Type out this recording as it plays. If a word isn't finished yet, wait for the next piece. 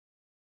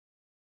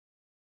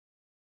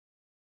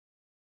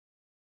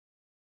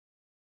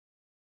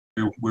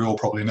we all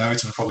probably know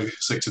it and are probably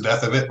sick to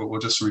death of it, but we'll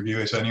just review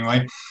it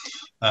anyway.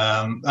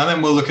 And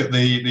then we'll look at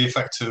the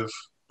effect of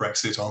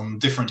Brexit on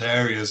different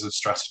areas of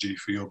strategy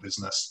for your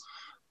business,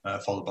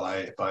 followed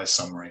by a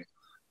summary.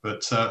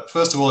 But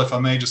first of all, if I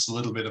may, just a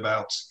little bit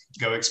about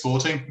Go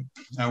Exporting.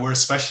 We're a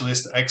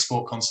specialist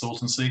export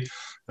consultancy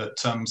that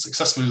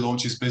successfully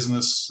launches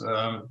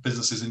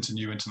businesses into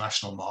new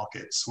international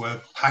markets.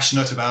 We're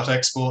passionate about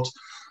export,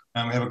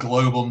 and we have a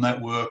global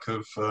network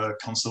of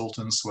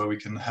consultants where we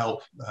can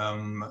help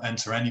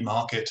enter any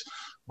market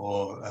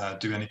or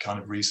do any kind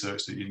of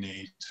research that you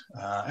need.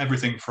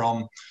 Everything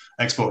from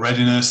export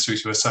readiness through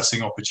to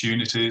assessing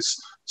opportunities,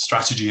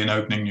 strategy, and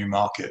opening new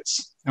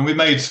markets. And we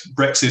made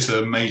Brexit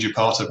a major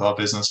part of our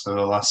business for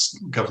the last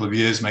couple of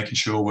years, making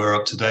sure we're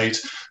up to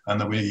date and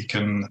that we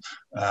can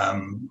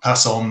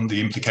pass on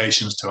the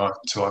implications to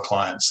our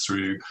clients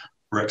through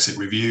Brexit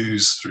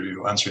reviews,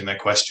 through answering their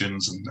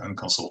questions and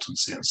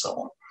consultancy and so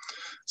on.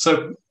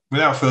 So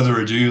without further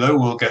ado, though,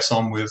 we'll get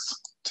on with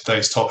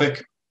today's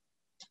topic.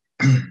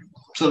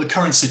 So the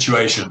current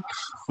situation,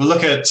 we'll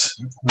look at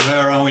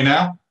where are we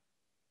now,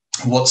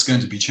 what's going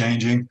to be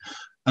changing,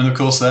 and of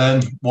course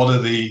then what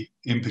are the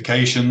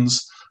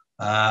implications,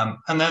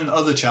 and then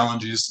other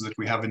challenges that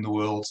we have in the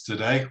world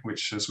today,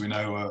 which, as we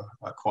know,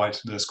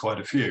 there's quite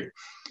a few.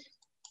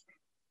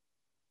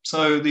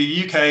 So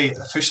the UK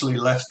officially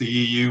left the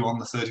EU on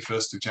the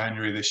 31st of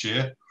January this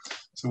year.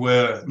 So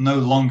we're no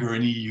longer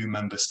an EU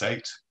member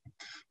state,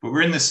 but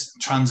we're in this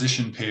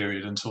transition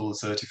period until the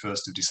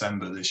 31st of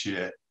December this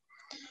year.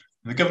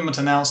 The government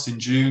announced in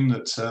June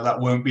that that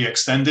won't be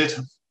extended.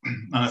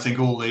 And I think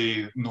all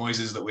the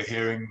noises that we're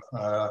hearing,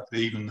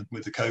 even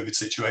with the COVID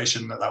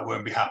situation, that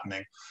won't be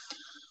happening.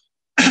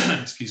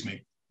 Excuse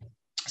me.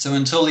 So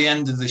until the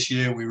end of this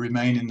year, we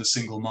remain in the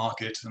single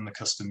market and the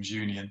customs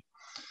union.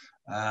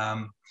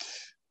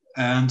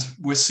 And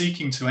we're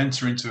seeking to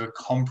enter into a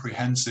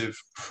comprehensive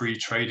free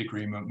trade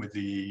agreement with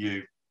the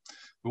EU.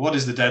 But what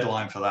is the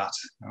deadline for that?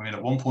 I mean,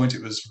 at one point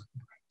it was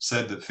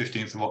said that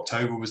 15th of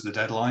October was the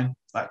deadline.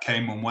 That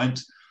came and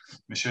went.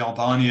 Michel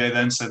Barnier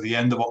then said the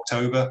end of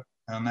October,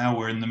 and now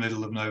we're in the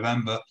middle of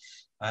November,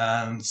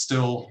 and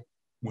still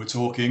we're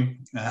talking,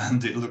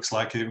 and it looks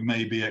like it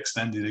may be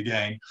extended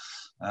again.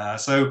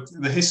 So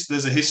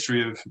there's a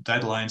history of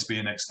deadlines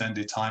being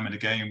extended time and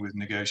again with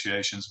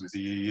negotiations with the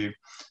EU,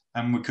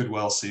 and we could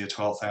well see a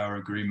 12th hour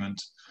agreement,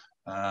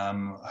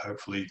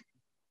 hopefully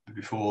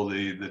before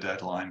the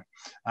deadline,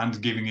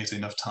 and giving it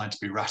enough time to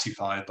be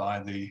ratified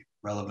by the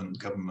relevant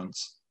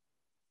governments.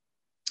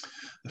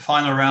 The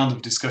final round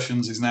of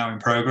discussions is now in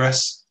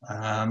progress,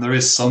 and there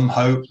is some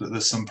hope that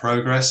there's some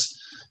progress,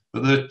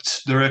 but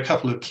there are a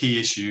couple of key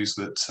issues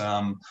that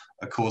are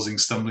causing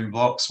stumbling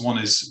blocks. One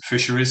is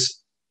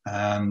fisheries,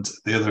 and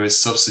the other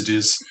is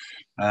subsidies.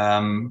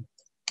 And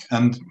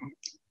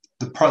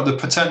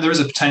there is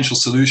a potential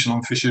solution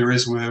on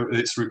fisheries where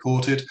it's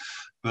reported,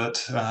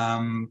 but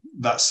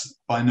that's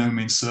by no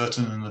means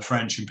certain, and the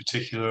French in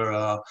particular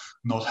are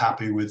not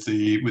happy with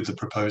the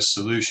proposed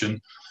solution.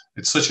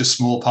 It's such a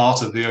small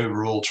part of the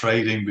overall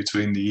trading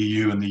between the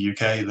EU and the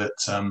UK that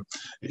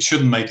it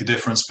shouldn't make a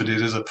difference, but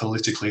it is a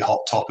politically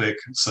hot topic,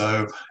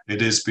 so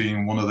it is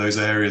being one of those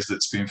areas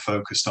that's being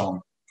focused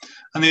on.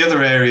 And the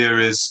other area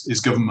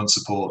is government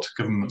support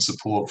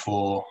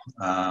for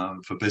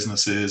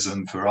businesses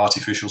and for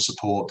artificial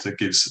support that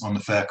gives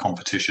unfair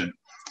competition.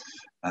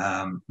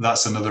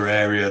 That's another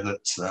area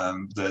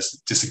that there's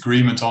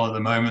disagreement on at the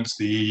moment.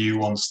 The EU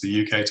wants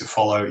the UK to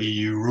follow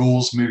EU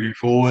rules moving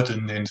forward,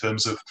 and in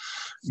terms of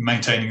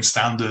maintaining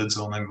standards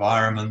on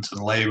environment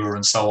and labour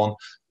and so on,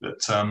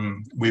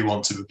 that we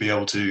want to be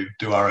able to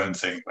do our own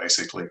thing,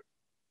 basically.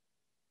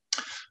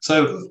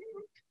 So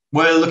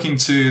we're looking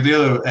to the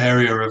other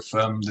area of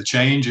the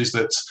change is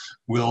that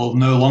we'll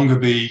no longer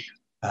be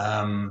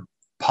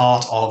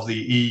part of the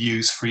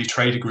EU's free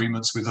trade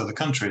agreements with other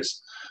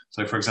countries.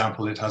 So, for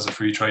example, it has a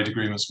free trade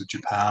agreements with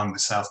Japan,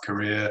 with South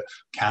Korea,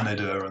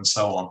 Canada, and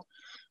so on.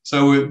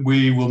 So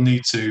we will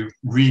need to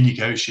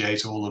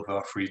renegotiate all of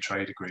our free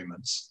trade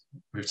agreements.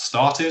 We've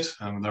started,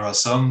 and there are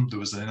some. There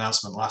was an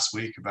announcement last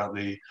week about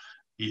the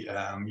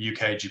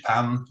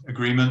UK-Japan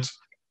agreement,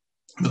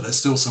 but there's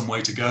still some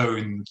way to go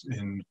in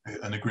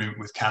an agreement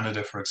with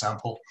Canada, for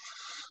example.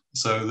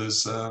 So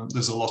there's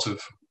a lot of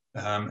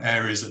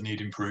areas that need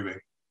improving.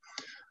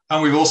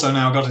 And we've also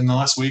now got in the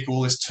last week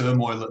all this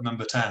turmoil at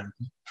number 10,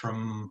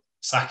 from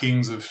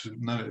sackings of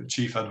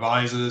chief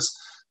advisors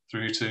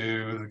through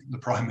to the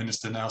Prime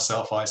Minister now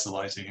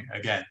self-isolating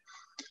again.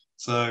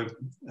 So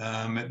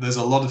there's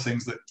a lot of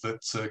things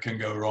that can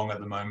go wrong at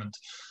the moment.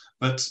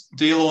 But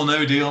deal or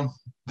no deal,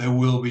 there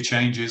will be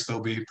changes.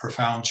 There'll be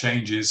profound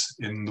changes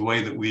in the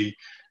way that we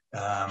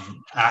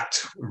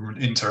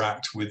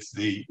interact with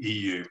the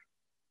EU.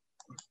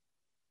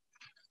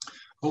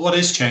 But what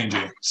is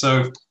changing?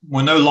 So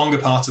we're no longer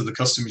part of the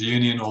customs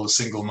union or the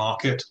single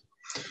market.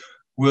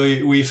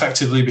 We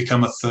effectively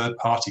become a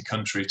third-party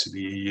country to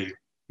the EU,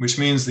 which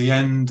means the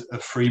end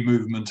of free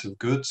movement of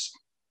goods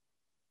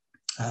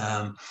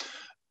and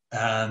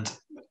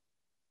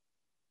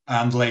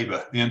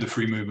labour, the end of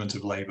free movement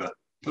of labour.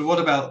 But what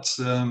about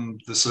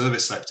the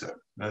service sector?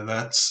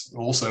 That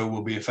also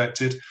will be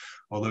affected,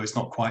 although it's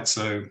not quite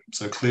so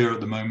clear at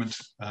the moment.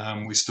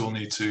 We still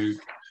need to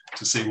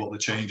see what the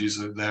changes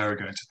there are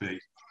going to be.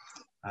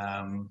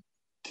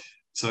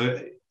 So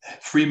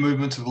free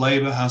movement of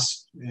labour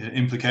has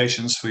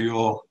implications for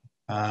your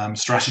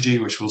strategy,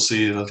 which we'll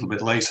see a little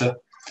bit later.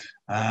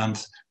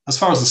 And as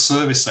far as the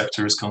service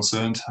sector is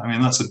concerned, I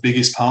mean, that's the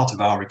biggest part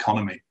of our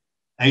economy.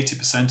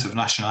 80% of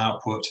national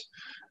output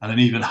and an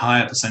even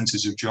higher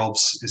percentage of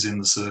jobs is in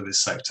the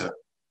service sector.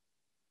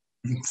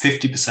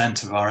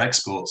 50% of our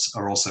exports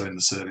are also in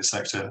the service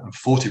sector, and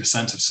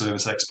 40% of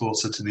service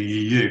exports are to the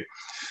EU.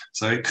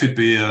 So it could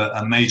be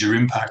a major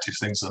impact if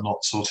things are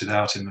not sorted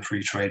out in the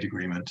free trade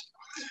agreement.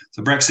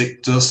 So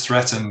Brexit does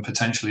threaten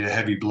potentially a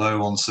heavy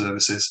blow on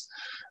services,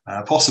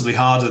 possibly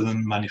harder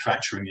than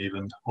manufacturing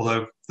even,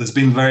 although there's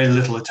been very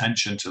little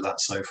attention to that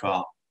so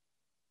far.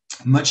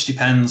 Much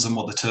depends on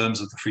what the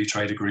terms of the free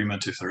trade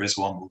agreement, if there is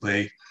one, will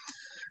be.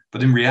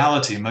 But in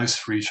reality, most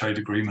free trade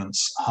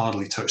agreements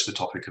hardly touch the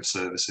topic of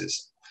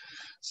services.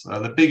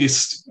 So the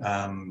biggest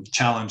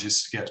challenge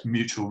is to get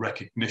mutual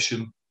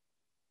recognition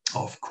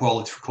of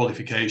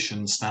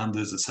qualifications,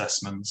 standards,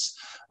 assessments,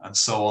 and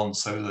so on,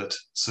 so that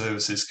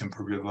services can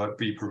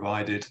be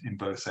provided in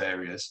both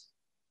areas.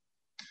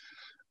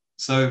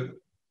 So,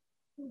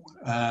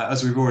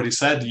 as we've already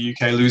said, the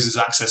UK loses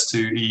access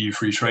to EU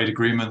free trade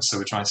agreements, so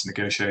we're trying to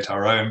negotiate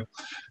our own,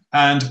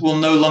 and will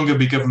no longer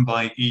be governed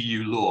by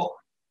EU law.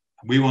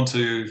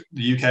 The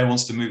UK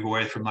wants to move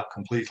away from that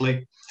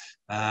completely,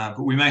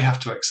 but we may have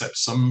to accept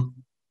some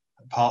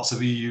parts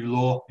of EU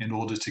law in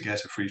order to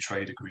get a free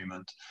trade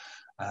agreement.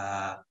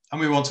 And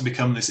we want to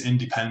become this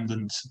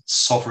independent,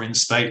 sovereign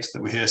state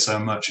that we hear so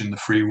much in the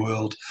free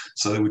world,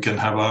 so that we can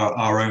have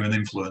our own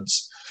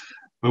influence.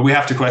 But we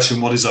have to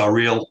question what is our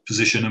real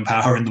position and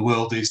power in the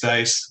world these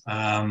days.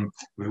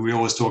 We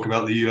always talk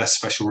about the US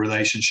special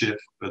relationship,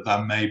 but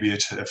that may be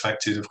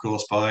affected, of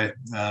course, by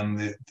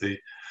the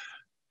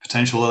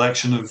potential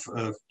election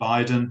of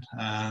Biden,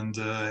 and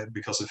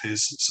because of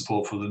his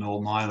support for the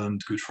Northern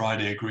Ireland Good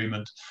Friday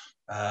Agreement,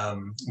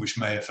 which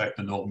may affect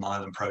the Northern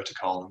Ireland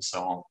Protocol and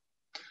so on.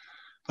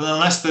 But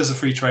unless there's a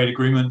free trade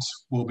agreement,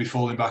 we'll be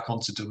falling back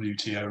onto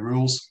WTO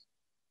rules.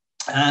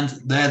 And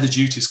there the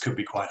duties could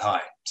be quite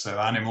high. So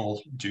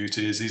animal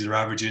duties, these are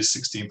averages,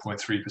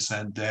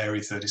 16.3%, dairy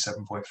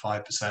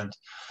 37.5%,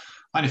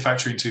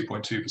 manufacturing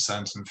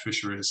 2.2%, and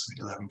fisheries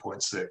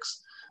 11.6%.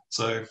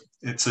 So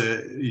it's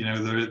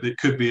it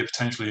could be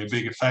potentially a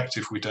big effect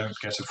if we don't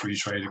get a free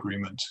trade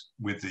agreement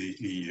with the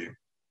EU.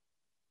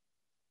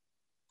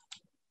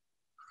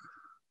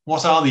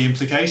 What are the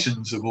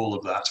implications of all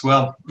of that?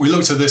 Well, we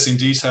looked at this in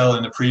detail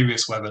in a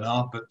previous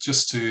webinar, but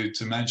just to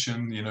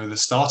mention, the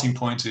starting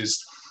point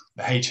is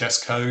the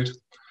HS code.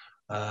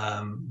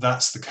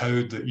 That's the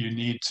code that you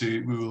need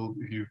to,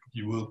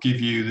 you will give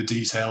you the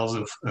details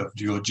of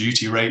your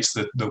duty rates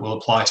that will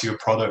apply to your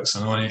products,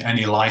 and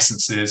any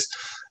licenses,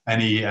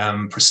 any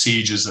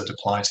procedures that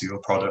apply to your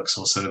products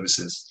or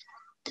services.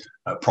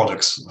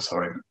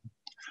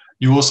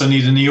 You also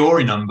need an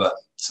EORI number.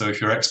 So if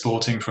you're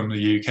exporting from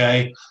the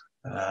UK,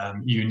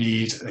 you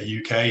need a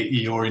UK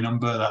EORI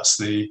number. That's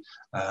the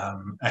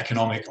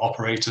Economic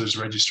Operators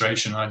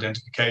Registration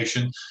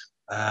Identification.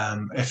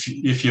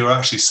 If you're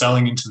actually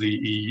selling into the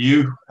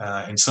EU,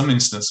 in some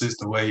instances,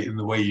 the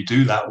way you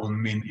do that will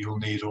mean that you'll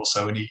need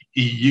also an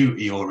EU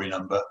EORI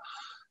number.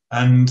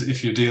 And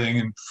if you're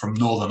dealing from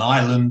Northern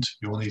Ireland,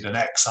 you'll need an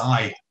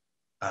XI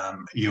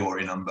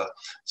EORI number.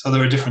 So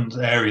there are different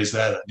areas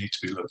there that need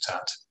to be looked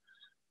at.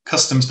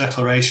 Customs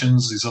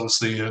declarations is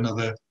obviously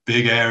another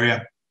big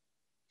area.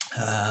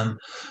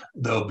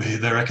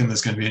 They reckon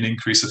there's going to be an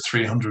increase of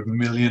 300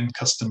 million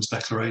customs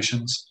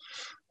declarations,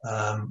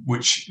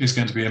 which is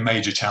going to be a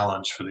major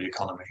challenge for the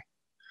economy.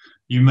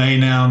 You may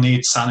now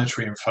need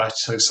sanitary and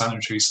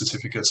phytosanitary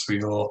certificates for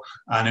your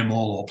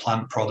animal or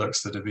plant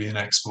products that are being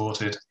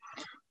exported.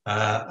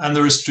 And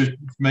there is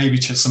maybe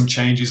some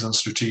changes on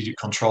strategic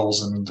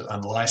controls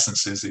and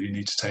licenses that you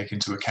need to take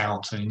into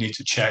account, and you need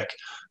to check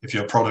if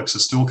your products are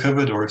still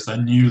covered or if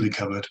they're newly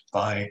covered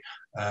by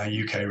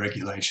UK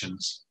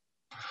regulations.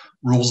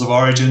 Rules of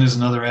origin is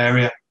another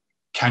area.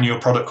 Can your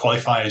product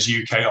qualify as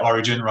UK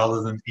origin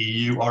rather than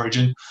EU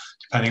origin,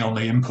 depending on the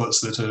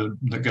inputs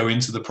that go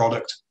into the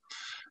product?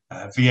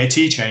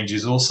 VAT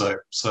changes also.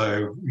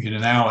 So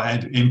now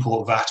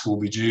import VAT will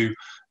be due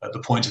at the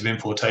point of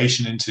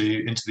importation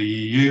into the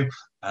EU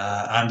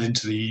and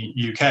into the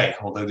UK,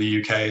 although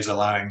the UK is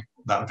allowing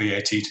that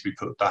VAT to be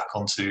put back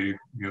onto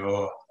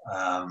your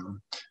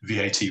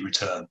VAT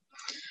return.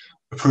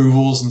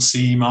 Approvals and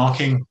CE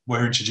marking,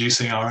 we're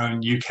introducing our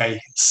own UK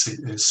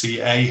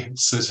CA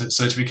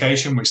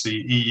certification, which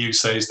the EU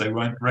says they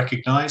won't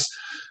recognise.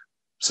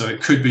 So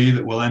it could be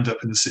that we'll end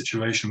up in a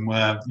situation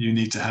where you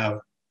need to have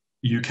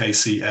UK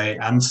CA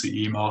and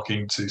CE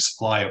marking to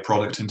supply a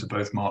product into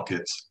both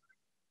markets.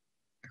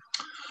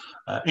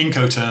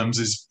 Incoterms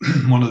is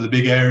one of the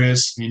big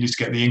areas. You need to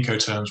get the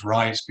Incoterms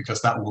right, because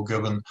that will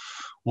govern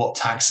what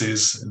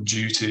taxes and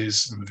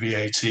duties and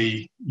VAT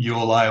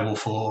you're liable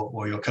for,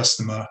 or your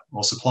customer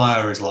or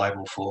supplier is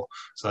liable for.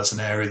 So that's an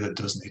area that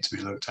does need to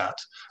be looked at.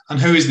 And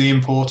who is the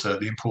importer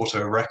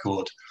of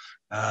record?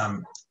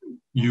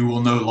 You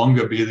will no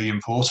longer be the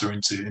importer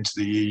into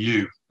the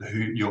EU. Who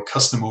your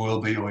customer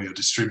will be, or your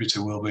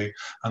distributor will be,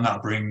 and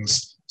that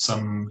brings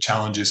some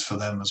challenges for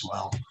them as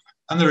well.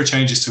 And there are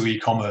changes to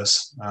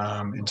e-commerce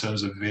in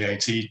terms of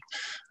VAT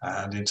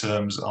and in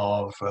terms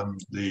of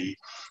the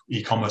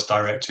e-commerce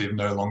directive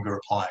no longer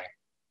applying.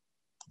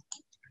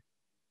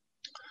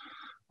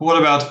 What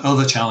about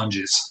other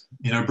challenges?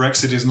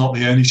 Brexit is not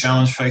the only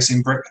challenge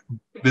facing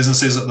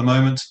businesses at the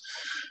moment.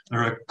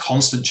 There are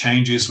constant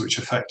changes which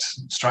affect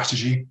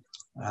strategy.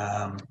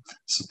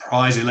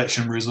 Surprise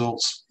election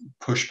results,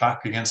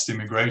 pushback against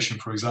immigration,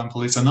 for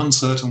example. It's an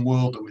uncertain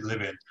world that we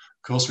live in.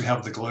 Of course, we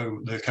have the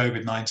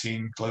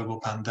COVID-19 global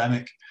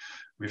pandemic.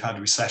 We've had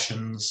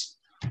recessions.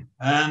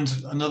 And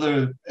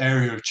another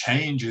area of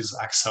change is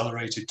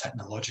accelerated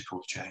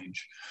technological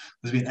change.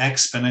 There's been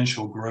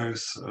exponential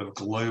growth of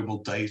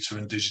global data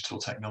and digital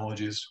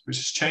technologies, which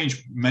has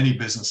changed many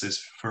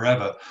businesses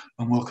forever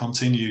and will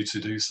continue to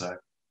do so.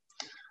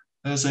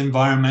 There's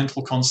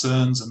environmental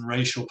concerns and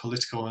racial,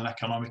 political, and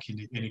economic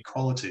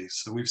inequalities.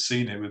 So we've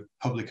seen it with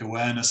public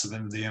awareness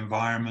of the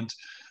environment,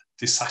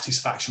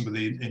 dissatisfaction with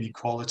the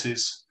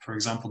inequalities. For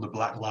example, the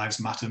Black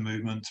Lives Matter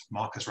movement,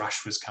 Marcus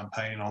Rashford's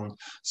campaign on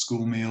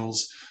school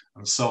meals,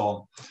 and so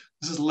on.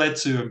 This has led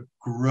to a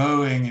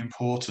growing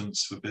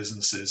importance for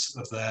businesses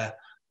of their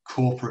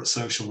corporate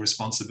social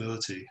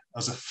responsibility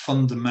as a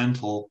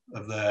fundamental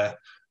of their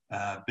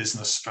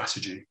business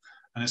strategy.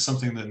 And it's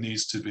something that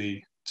needs to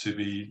be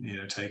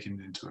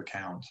taken into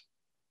account.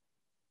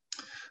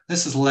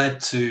 This has led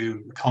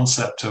to the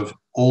concept of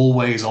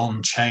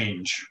always-on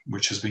change,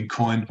 which has been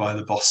coined by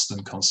the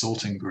Boston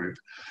Consulting Group.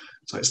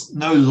 So it's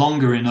no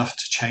longer enough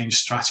to change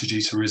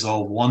strategy to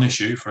resolve one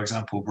issue, for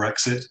example,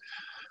 Brexit,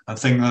 and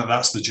think that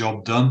that's the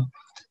job done.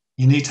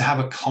 You need to have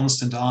a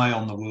constant eye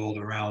on the world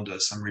around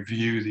us and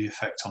review the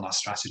effect on our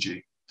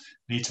strategy.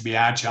 You need to be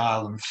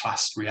agile and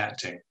fast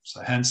reacting.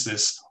 So hence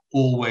this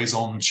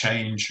always-on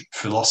change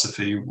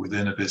philosophy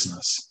within a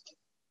business.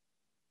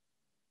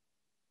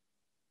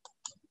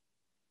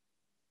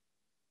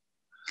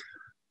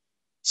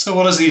 So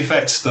what is the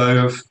effect,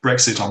 though, of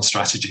Brexit on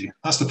strategy?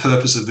 That's the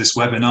purpose of this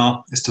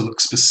webinar, is to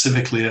look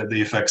specifically at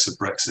the effects of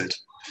Brexit.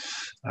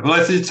 But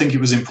I did think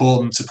it was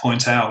important to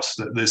point out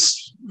that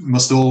this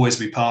must always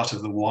be part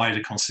of the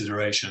wider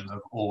consideration of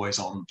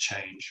always-on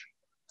change.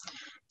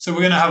 So we're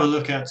going to have a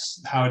look at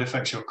how it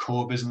affects your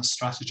core business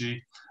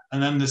strategy,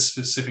 and then the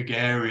specific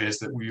areas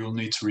that we will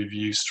need to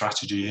review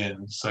strategy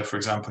in. So, for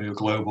example, your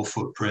global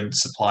footprint,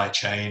 supply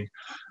chain,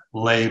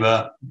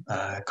 labor,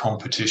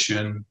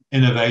 competition,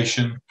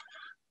 innovation,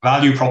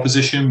 value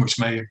proposition, which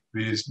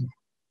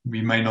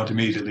we may not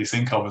immediately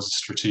think of as a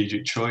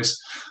strategic choice,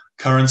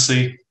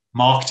 currency,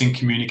 marketing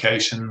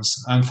communications,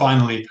 and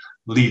finally,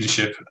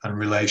 leadership and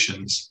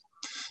relations.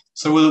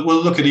 So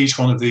we'll look at each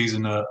one of these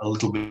in a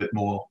little bit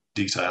more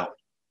detail.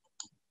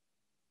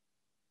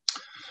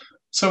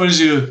 So what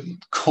is your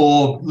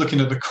core,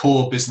 looking at the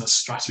core business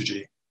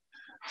strategy?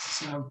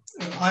 So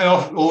I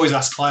always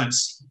ask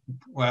clients,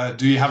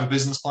 do you have a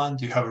business plan?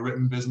 Do you have a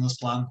written business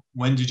plan?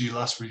 When did you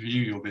last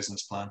review your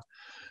business plan?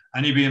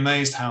 And you'd be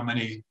amazed how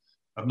many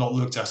have not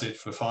looked at it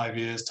for 5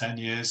 years, 10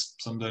 years.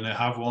 Some don't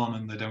have one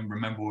and they don't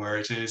remember where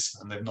it is,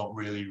 and they've not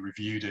really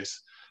reviewed it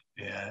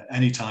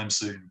anytime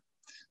soon.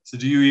 So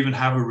do you even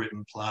have a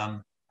written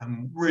plan?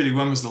 And really,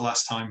 when was the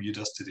last time you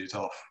dusted it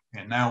off?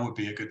 Now would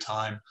be a good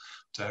time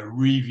to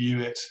review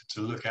it,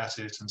 to look at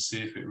it and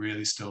see if it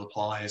really still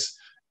applies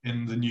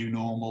in the new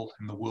normal,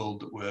 in the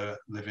world that we're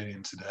living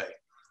in today.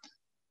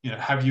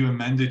 Have you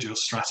amended your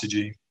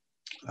strategy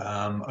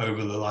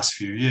over the last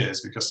few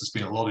years? Because there's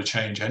been a lot of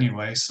change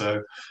anyway,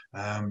 so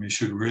you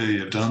should really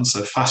have done.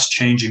 So fast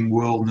changing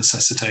world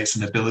necessitates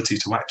an ability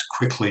to act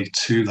quickly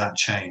to that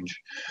change.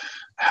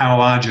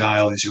 How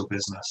agile is your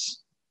business?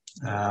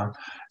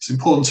 It's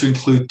important to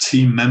include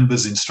team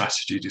members in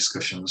strategy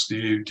discussions. Do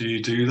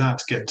you do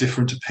that? Get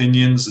different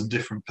opinions and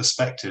different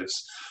perspectives.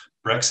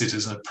 Brexit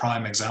is a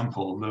prime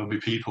example. There will be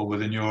people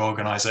within your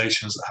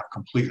organizations that have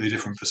completely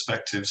different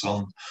perspectives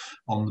on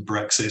the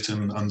Brexit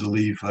and the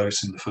leave vote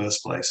in the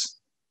first place.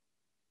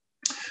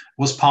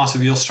 Was part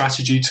of your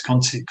strategy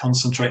to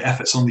concentrate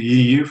efforts on the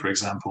EU, for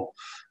example,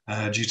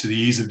 due to the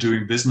ease of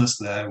doing business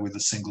there with the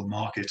single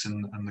market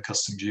and the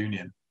customs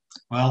union?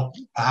 Well,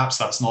 perhaps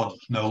that's no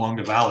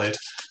longer valid,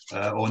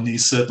 or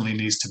certainly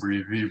needs to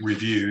be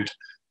reviewed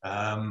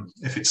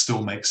if it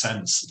still makes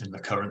sense in the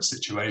current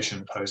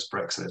situation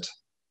post-Brexit.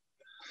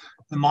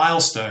 The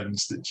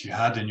milestones that you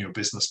had in your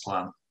business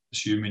plan,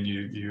 assuming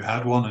you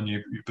had one and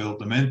you built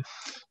them in,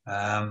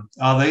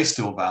 are they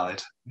still valid?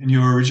 In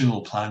your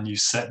original plan, you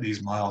set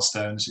these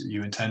milestones that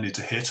you intended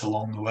to hit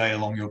along the way,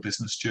 along your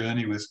business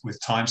journey with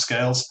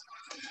timescales.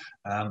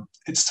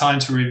 It's time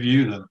to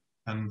review them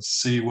and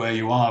see where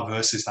you are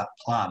versus that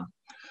plan.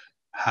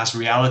 Has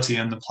reality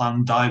and the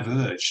plan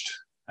diverged?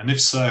 And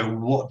if so,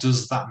 what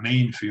does that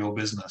mean for your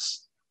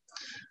business?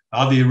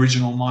 Are the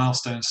original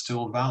milestones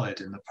still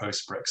valid in the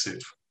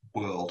post-Brexit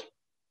world?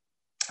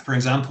 For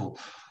example,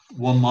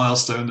 one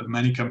milestone that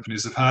many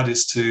companies have had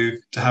is to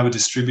have a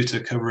distributor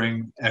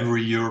covering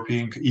every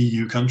European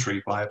EU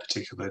country by a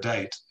particular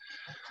date.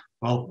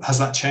 Well, has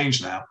that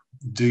changed now?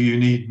 Do you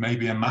need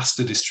maybe a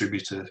master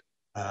distributor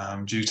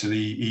due to the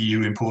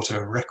EU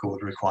importer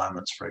record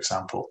requirements, for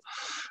example?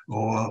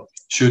 Or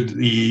should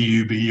the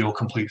EU be your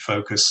complete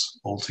focus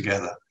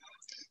altogether?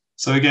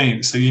 So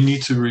again, so you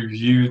need to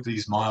review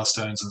these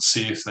milestones and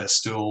see if they're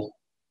still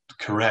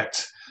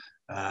correct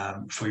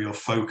for your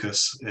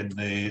focus in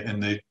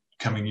the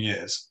coming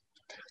years.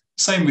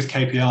 Same with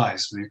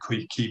KPIs,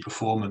 with key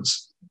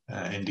performance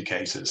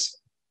indicators.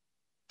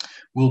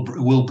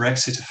 Will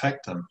Brexit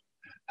affect them?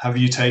 Have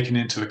you taken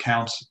into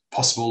account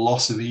possible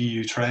loss of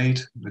EU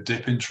trade, the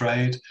dip in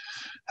trade?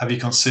 Have you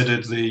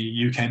considered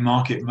the UK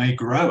market may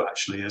grow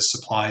actually as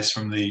supplies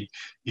from the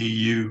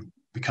EU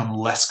become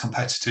less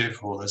competitive,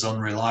 or there's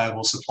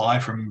unreliable supply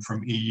from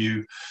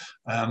EU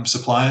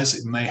suppliers?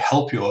 It may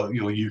help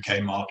your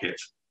UK market.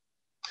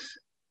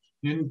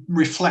 You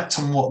reflect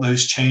on what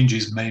those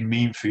changes may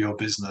mean for your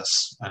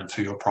business and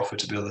for your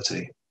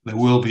profitability. There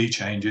will be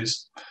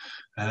changes.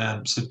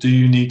 So do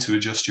you need to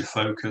adjust your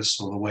focus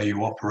or the way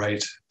you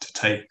operate to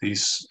take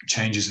these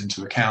changes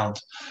into account?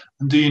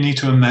 And do you need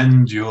to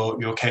amend your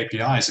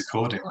KPIs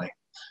accordingly?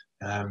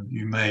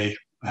 You may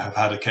have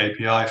had a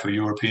KPI for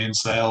European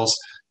sales.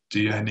 Do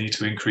you need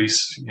to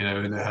increase, they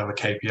have a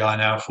KPI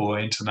now for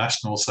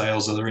international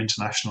sales, other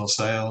international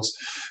sales,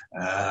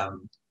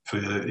 for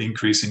the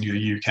increase in your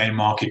UK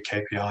market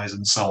KPIs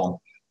and so on.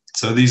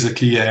 So these are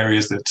key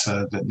areas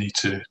that need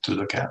to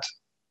look at.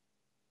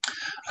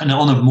 And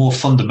on a more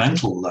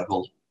fundamental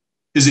level,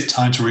 is it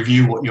time to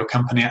review what your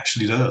company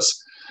actually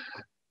does?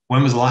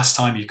 When was the last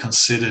time you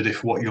considered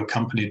if what your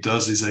company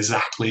does is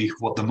exactly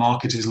what the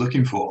market is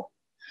looking for?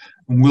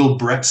 And will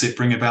Brexit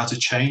bring about a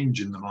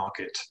change in the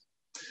market?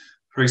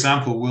 For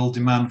example, will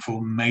demand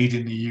for made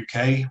in the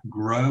UK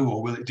grow,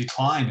 or will it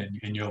decline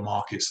in your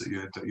markets that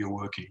you're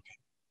working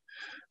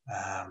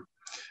in?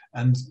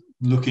 And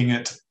looking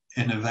at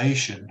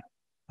innovation,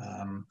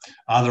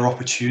 are there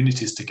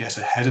opportunities to get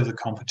ahead of the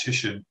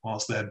competition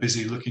whilst they're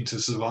busy looking to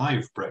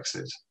survive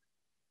Brexit?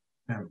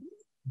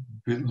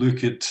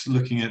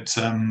 Looking at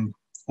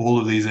all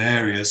of these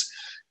areas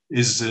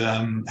is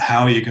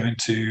how are you going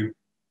to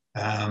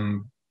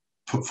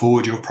put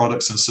forward your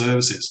products and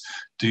services?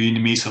 Do you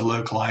meet a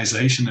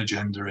localization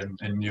agenda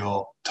in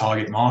your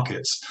target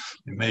markets?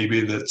 It may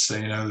be that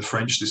the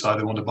French decide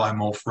they want to buy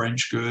more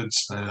French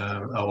goods,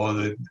 or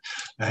the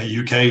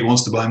UK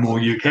wants to buy more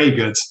UK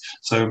goods.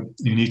 So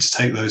you need to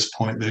take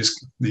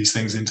these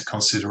things into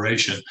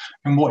consideration,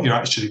 and what your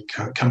actually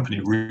company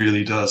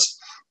really does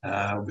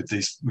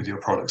with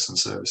your products and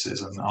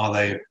services, and are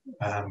they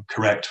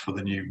correct for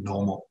the new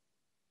normal?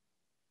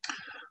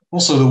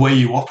 Also, the way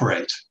you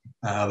operate,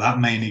 that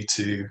may need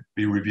to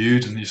be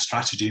reviewed, and your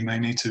strategy may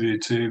need to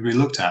be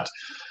looked at.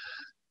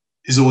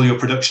 Is all your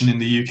production in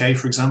the UK,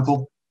 for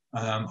example?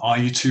 Are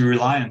you too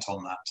reliant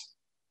on that?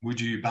 Would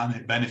you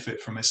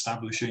benefit from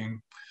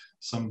establishing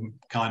some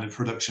kind of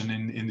production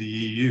in the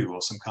EU,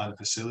 or some kind of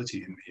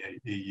facility in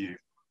the EU?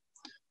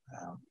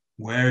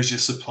 Where is your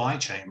supply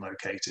chain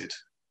located?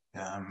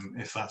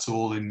 If that's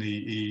all in the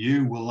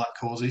EU, will that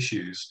cause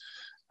issues?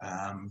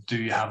 Do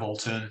you have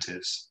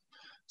alternatives?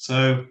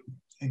 So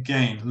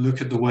again, look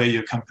at the way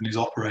your company's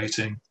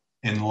operating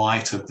in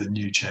light of the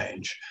new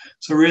change.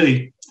 So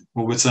really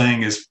what we're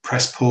saying is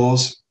press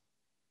pause,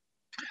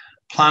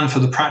 plan for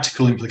the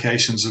practical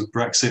implications of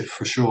Brexit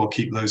for sure,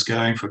 keep those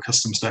going for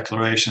customs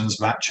declarations,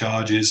 VAT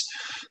charges,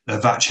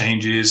 VAT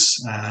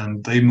changes,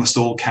 and they must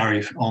all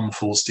carry on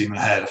full steam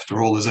ahead.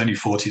 After all, there's only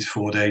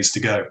 44 days to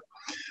go.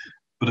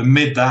 But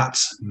amid that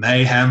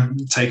mayhem,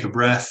 take a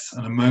breath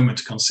and a moment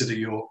to consider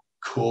your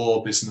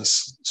core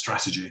business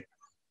strategy.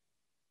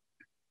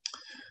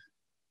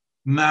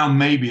 Now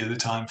may be the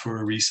time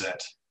for a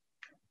reset.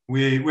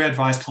 We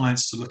advise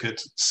clients to look at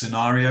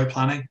scenario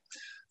planning.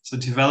 So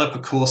develop a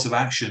course of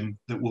action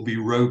that will be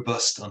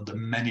robust under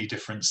many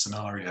different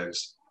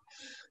scenarios.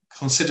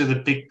 Consider the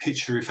big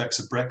picture effects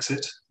of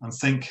Brexit and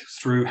think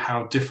through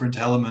how different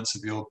elements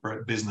of your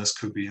business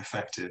could be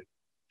affected.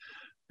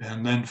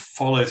 And then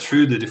follow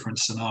through the different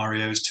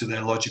scenarios to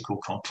their logical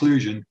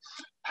conclusion,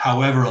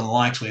 however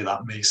unlikely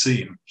that may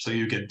seem. So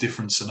you get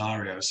different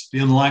scenarios. The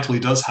unlikely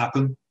does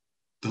happen.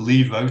 The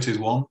leave vote is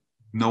one.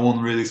 No one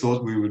really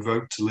thought we would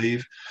vote to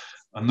leave,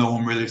 and no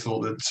one really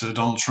thought that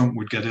Donald Trump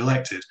would get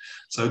elected.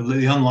 So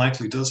the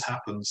unlikely does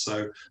happen.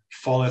 So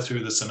follow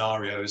through the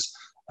scenarios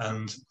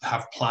and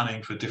have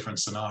planning for different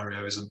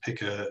scenarios, and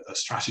pick a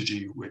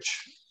strategy which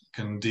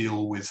can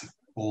deal with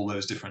all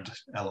those different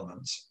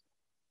elements.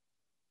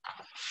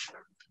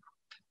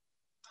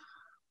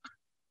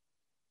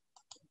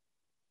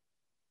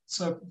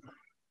 So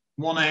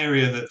one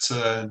area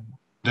that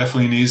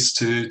definitely needs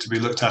to be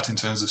looked at in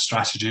terms of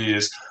strategy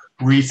is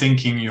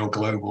rethinking your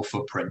global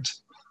footprint.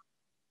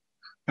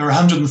 There are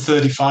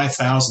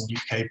 135,000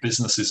 UK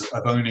businesses that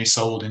have only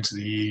sold into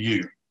the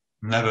EU,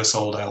 never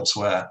sold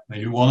elsewhere. Are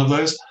you one of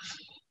those?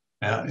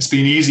 It's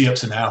been easy up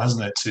to now,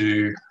 hasn't it,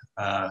 to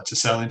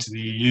sell into the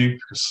EU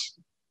because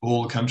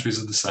all the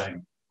countries are the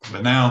same.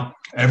 But now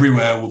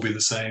everywhere will be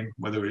the same,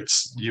 whether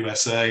it's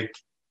USA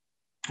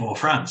or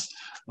France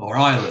or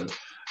Ireland.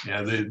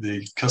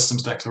 The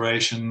customs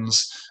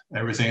declarations,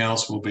 everything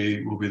else will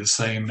be the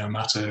same no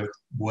matter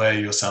where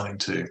you're selling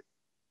to.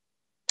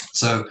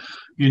 So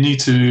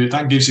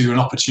that gives you an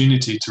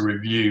opportunity to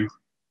review,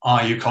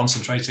 are you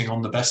concentrating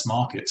on the best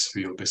markets for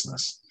your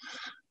business?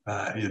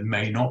 It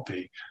may not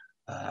be.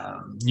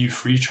 New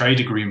free trade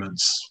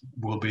agreements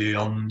will be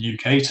on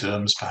UK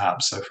terms,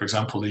 perhaps. So, for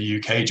example, the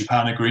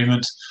UK-Japan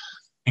agreement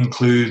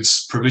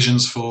includes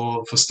provisions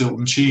for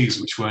Stilton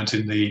cheese, which weren't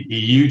in the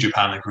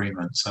EU-Japan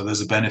agreement. So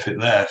there's a benefit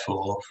there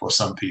for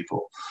some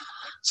people.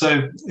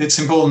 So it's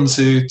important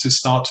to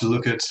start to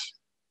look at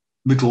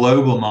the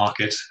global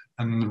market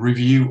and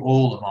review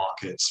all the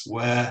markets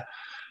where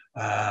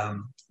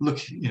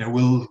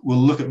we'll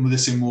look at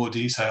this in more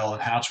detail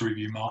and how to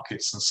review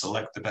markets and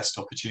select the best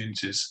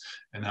opportunities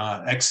in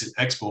our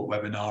export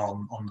webinar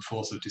on the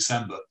 4th of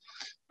December.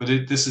 But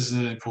this is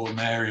an important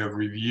area of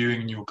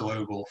reviewing your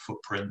global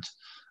footprint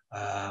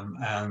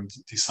and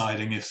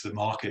deciding if the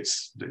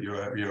markets that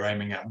you're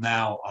aiming at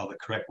now are the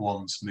correct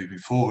ones moving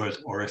forward,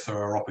 or if there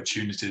are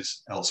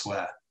opportunities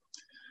elsewhere.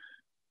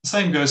 The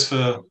same goes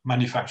for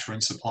manufacture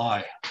and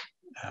supply.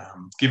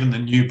 Given the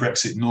new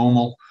Brexit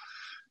normal,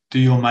 do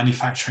your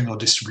manufacturing or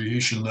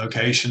distribution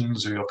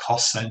locations or your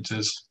cost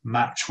centers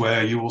match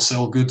where you will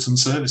sell goods and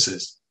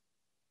services?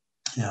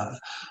 A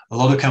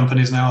lot of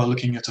companies now are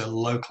looking at a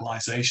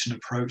localization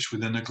approach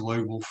within a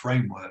global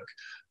framework.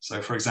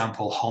 So, for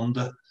example,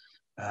 Honda,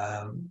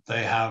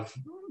 they have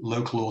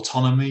local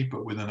autonomy,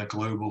 but within a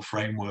global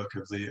framework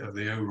of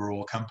the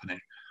overall company.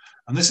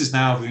 And this is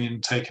now being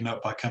taken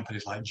up by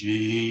companies like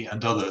GE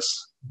and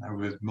others,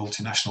 with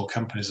multinational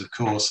companies, of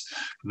course.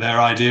 Their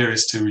idea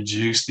is to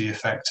reduce the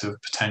effect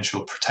of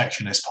potential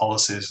protectionist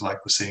policies like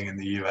we're seeing in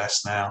the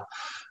US now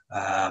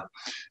on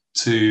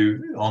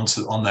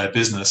their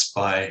business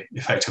by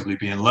effectively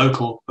being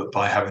local, but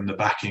by having the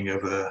backing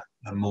of a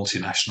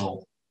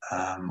multinational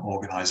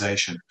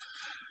organization.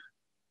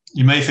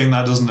 You may think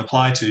that doesn't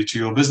apply to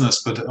your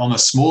business, but on a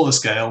smaller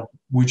scale,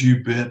 would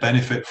you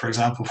benefit, for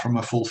example, from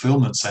a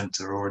fulfillment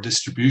center or a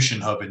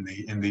distribution hub in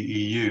the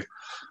EU?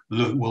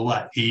 Will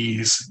that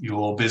ease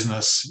your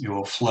business,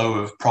 your flow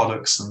of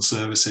products and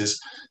services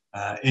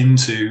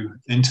into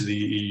the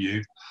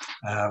EU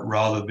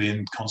rather than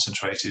being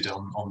concentrated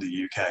on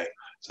the UK?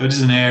 So it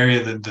is an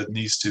area that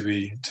needs to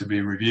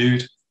be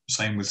reviewed.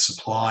 Same with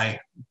supply,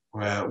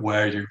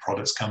 where your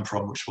products come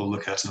from, which we'll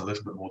look at in a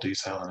little bit more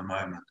detail in a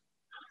moment.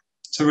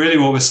 So really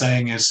what we're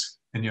saying is,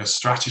 in your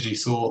strategy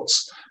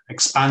thoughts,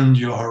 expand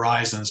your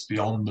horizons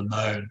beyond the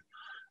known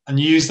and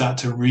use that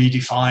to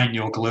redefine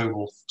your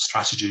global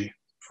strategy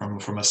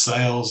from a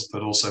sales,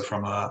 but also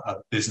from a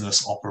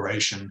business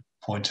operation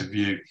point of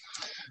view.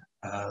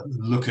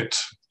 Look at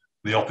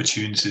the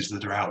opportunities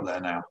that are out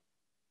there now.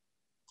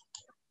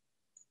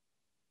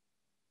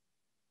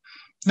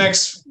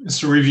 Next is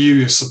to review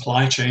your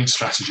supply chain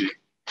strategy.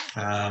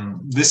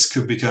 This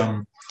could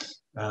become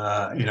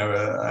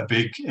a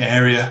big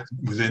area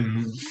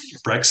within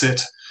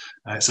Brexit.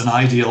 It's an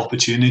ideal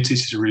opportunity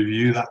to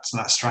review that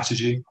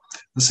strategy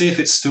and see if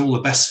it's still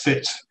the best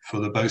fit for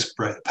the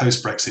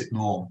post-Brexit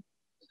norm.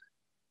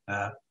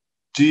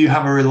 Do you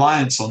have a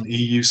reliance on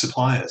EU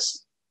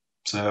suppliers?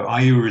 So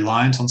are you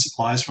reliant on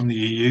suppliers from the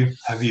EU?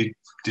 Have you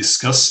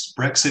discussed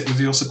Brexit with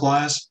your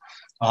suppliers?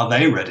 Are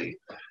they ready?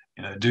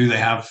 Do they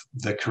have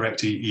the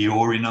correct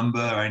EORI number,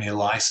 or any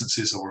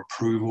licenses or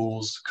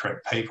approvals,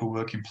 correct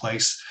paperwork in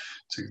place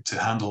to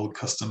handle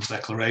customs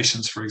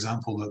declarations, for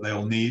example, that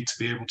they'll need to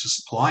be able to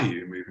supply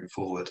you moving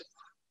forward?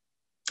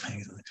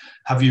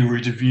 Have you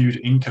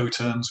reviewed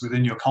Incoterms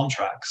within your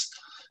contracts?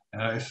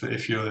 If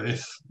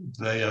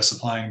they are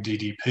supplying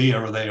DDP,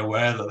 are they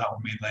aware that will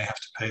mean they have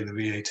to pay the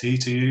VAT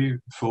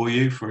for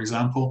you, for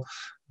example?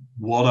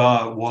 What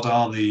are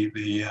the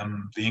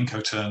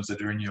Incoterms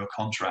that are in your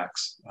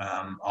contracts?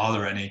 Are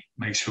there any?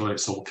 Make sure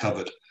it's all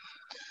covered.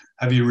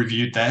 Have you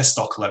reviewed their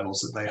stock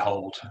levels that they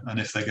hold, and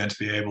if they're going to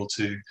be able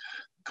to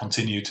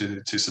continue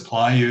to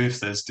supply you if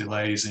there's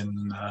delays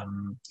in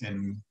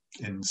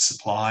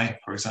supply,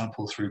 for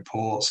example, through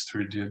ports,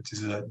 through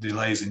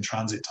delays in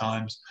transit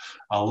times?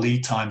 Are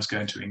lead times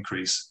going to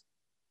increase?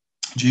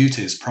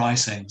 Duties,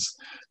 pricings,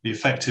 the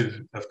effect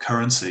of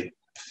currency.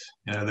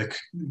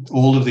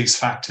 All of these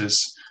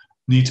factors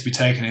need to be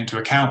taken into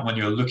account when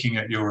you're looking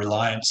at your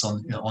reliance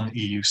on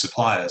EU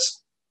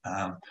suppliers.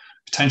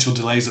 Potential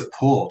delays at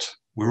port.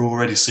 We're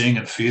already seeing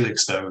at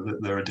Felixstowe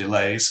that there are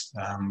delays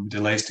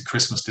to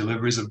Christmas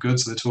deliveries of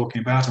goods they're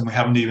talking about, and we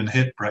haven't even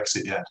hit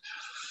Brexit yet.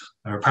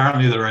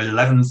 Apparently there are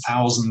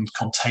 11,000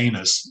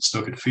 containers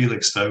stuck at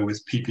Felixstowe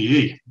with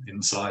PPE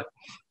inside,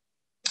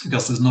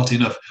 because there's not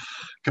enough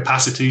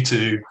capacity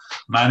to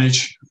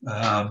manage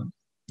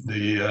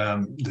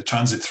the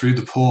transit through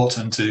the port,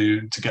 and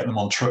to get them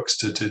on trucks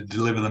to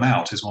deliver them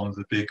out is one of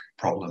the big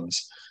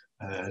problems.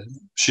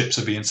 ships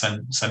are being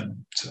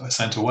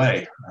sent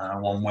away.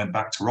 One went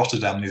back to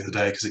Rotterdam the other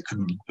day because it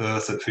couldn't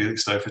berth at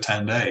Felixstowe for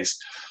 10 days.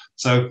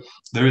 So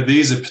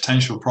these are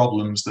potential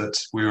problems that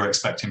we were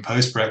expecting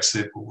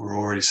post-Brexit, but we're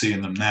already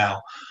seeing them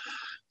now.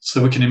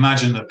 So we can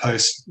imagine that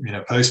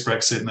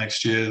post-Brexit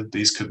next year,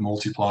 these could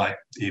multiply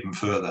even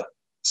further.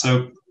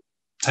 So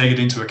take it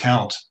into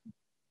account.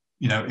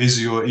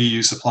 Is your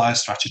EU supplier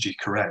strategy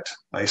correct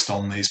based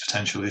on these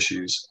potential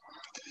issues?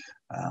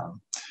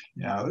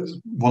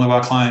 One of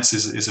our clients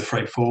is a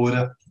freight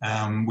forwarder.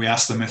 We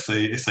asked them if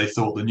they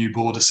thought the new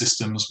border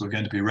systems were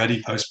going to be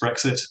ready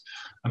post-Brexit,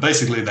 and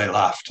basically they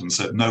laughed and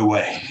said, "No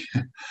way."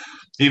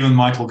 Even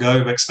Michael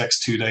Gove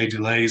expects 2-day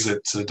delays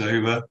at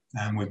Dover,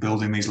 and we're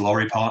building these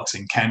lorry parks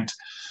in Kent.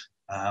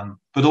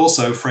 But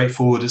also, freight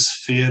forwarders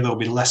fear there'll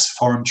be less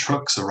foreign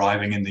trucks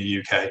arriving in the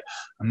UK,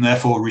 and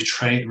therefore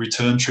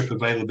return trip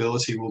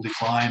availability will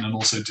decline, and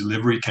also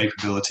delivery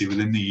capability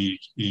within the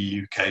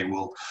UK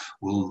will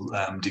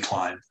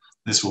decline.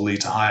 This will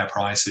lead to higher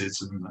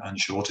prices and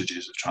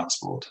shortages of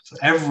transport. So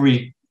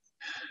every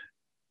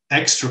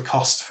extra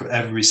cost for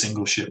every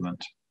single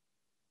shipment.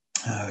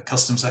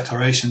 Customs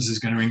declarations is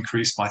going to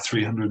increase by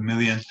 300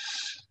 million,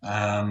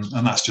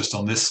 and that's just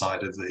on this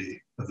side of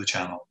the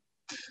channel.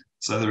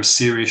 So there are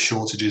serious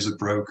shortages of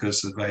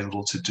brokers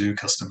available to do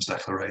customs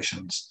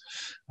declarations.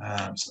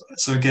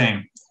 So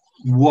again,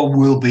 what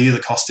will be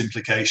the cost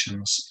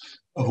implications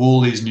of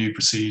all these new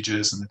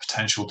procedures and the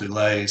potential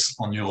delays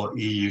on your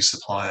EU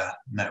supplier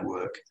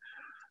network?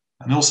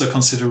 And also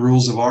consider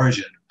rules of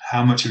origin.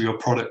 How much of your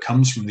product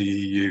comes from the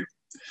EU?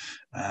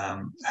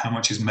 How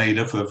much is made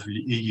up of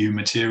EU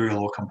material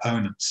or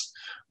components?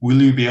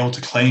 Will you be able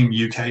to claim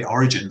UK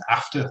origin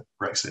after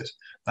Brexit?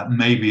 That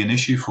may be an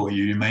issue for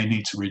you. You may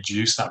need to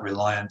reduce that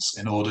reliance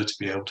in order to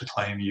be able to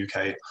claim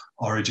UK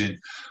origin.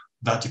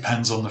 That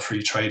depends on the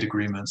free trade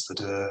agreements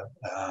that are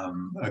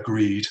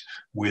agreed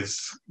with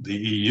the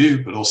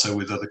EU, but also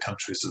with other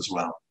countries as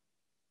well.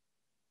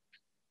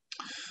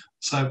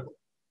 So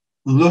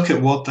look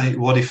at what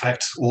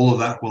effect all of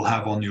that will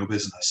have on your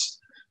business.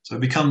 So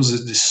it becomes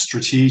this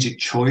strategic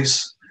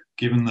choice,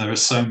 given there are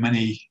so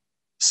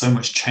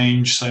much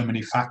change, so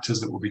many factors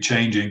that will be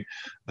changing,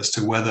 as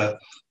to whether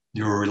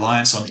your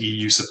reliance on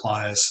EU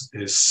suppliers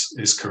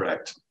is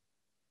correct.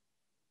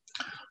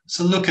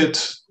 So look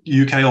at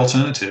UK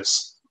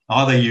alternatives.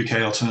 Are there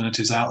UK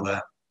alternatives out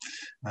there?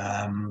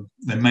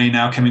 They may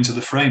now come into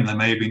the frame. They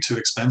may have been too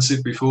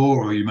expensive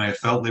before, or you may have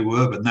felt they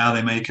were, but now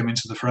they may come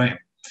into the frame.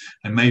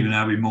 They may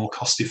now be more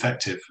cost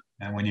effective,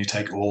 and when you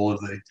take all of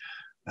the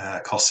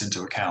costs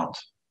into account.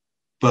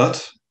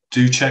 But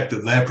do check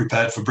that they're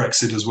prepared for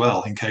Brexit as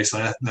well, in case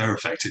they're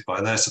affected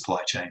by their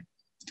supply chain.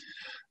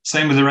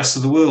 Same with the rest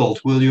of the world.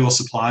 Will your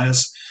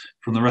suppliers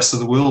from the rest of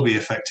the world be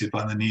affected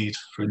by the need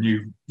for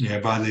new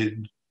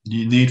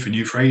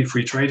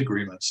free trade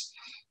agreements?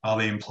 Are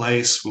they in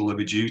place? Will there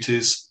be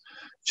duties?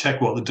 Check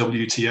what the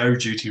WTO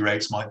duty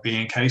rates might be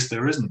in case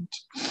there isn't,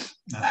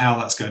 and how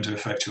that's going to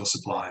affect your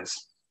supplies.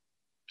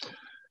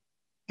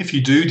 If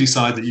you do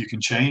decide that you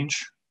can change,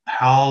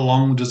 how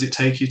long does it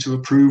take you to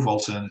approve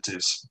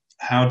alternatives?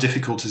 How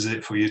difficult is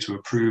it for you to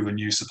approve a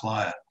new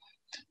supplier?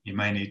 You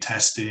may need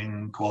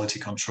testing, quality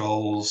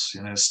controls,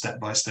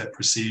 step-by-step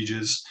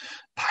procedures.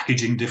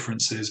 Packaging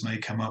differences may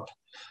come up,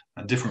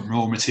 and different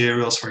raw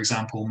materials, for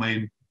example,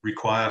 may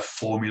require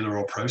formula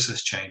or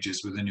process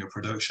changes within your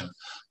production.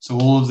 So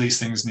all of these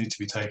things need to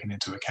be taken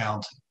into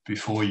account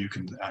before you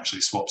can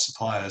actually swap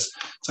suppliers.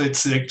 So it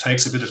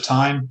takes a bit of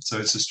time. So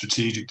it's a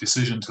strategic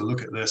decision to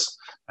look at this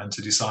and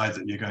to decide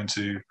that you're going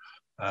to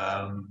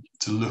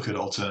look at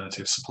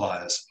alternative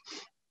suppliers.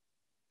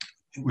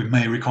 We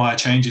may require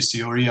changes to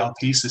your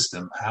ERP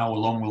system. How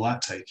long will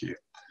that take you?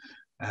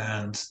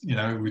 And,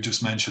 we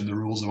just mentioned the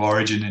rules of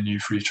origin in new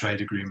free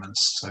trade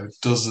agreements. So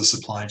does the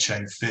supply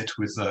chain fit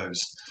with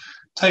those?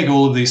 Take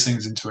all of these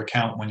things into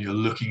account when you're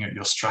looking at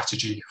your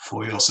strategy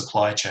for your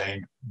supply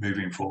chain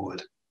moving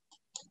forward.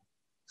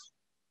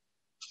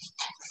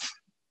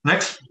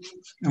 Next,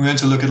 we're going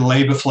to look at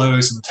labor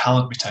flows and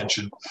talent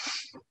retention.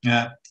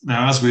 Now,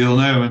 as we all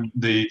know,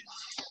 the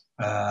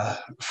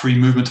free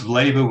movement of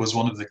labor was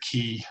one of the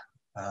key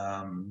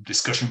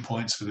discussion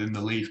points within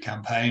the Leave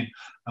campaign,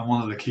 and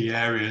one of the key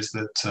areas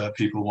that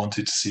people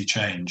wanted to see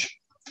change.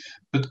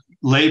 But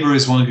labor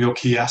is one of your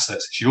key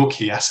assets. It's your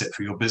key asset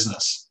for your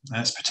business.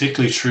 And it's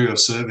particularly true of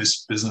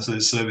service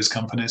businesses, service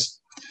companies.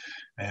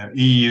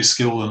 EU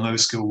skilled and low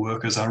skilled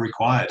workers are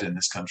required in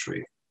this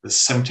country. There's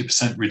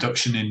 70%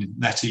 reduction in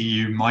net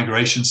EU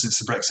migration since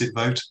the Brexit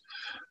vote.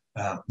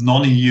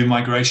 Non-EU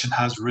migration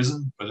has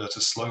risen, but at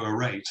a slower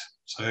rate.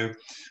 So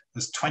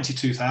there's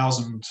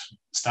 22,000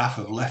 staff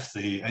have left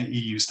the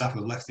EU staff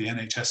have left the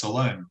NHS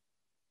alone.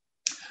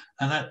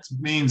 And that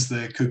means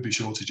there could be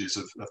shortages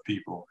of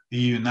people.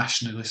 EU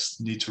nationals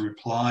need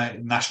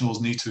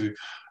to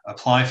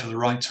apply for the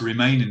right to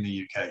remain in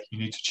the UK. You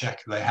need to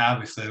check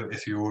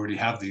if you already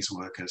have these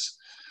workers.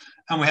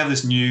 And we have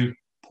this new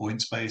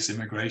points-based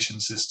immigration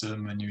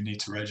system, and you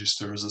need to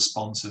register as a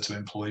sponsor to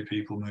employ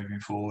people moving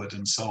forward,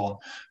 and so on.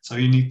 So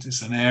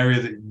it's an area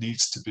that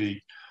needs to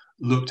be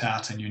looked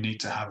at, and you need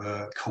to have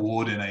a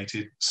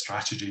coordinated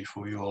strategy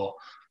for your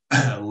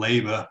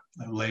labor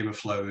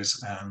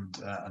flows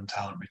and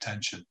talent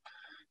retention.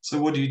 So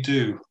what do?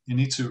 You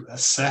need to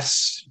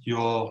assess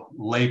your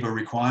labor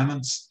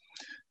requirements,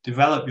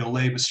 develop your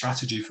labor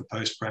strategy for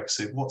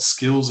post-Brexit. What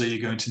skills are you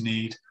going to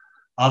need?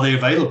 Are they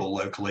available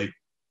locally?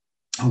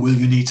 Or will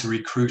you need to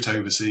recruit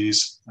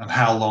overseas? And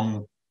how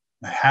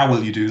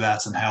will you do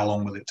that, and how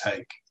long will it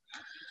take?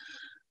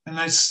 And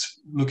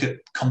let's look at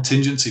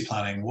contingency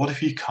planning. What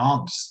if you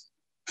can't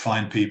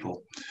find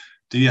people?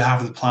 Do you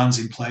have the plans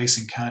in place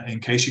in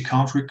case you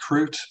can't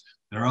recruit?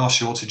 There are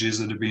shortages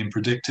that are being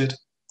predicted.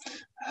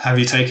 Have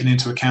you taken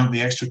into account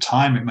the extra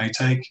time it may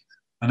take?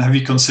 And have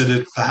you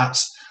considered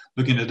perhaps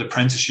looking at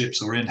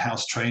apprenticeships or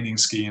in-house training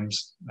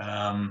schemes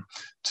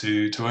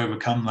to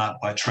overcome that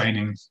by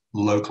training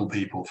local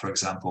people, for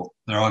example?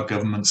 There are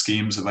government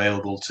schemes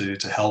available to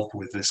help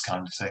with this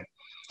kind of thing.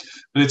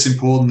 But it's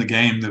important,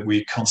 again, that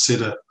we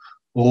consider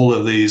all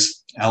of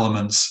these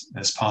elements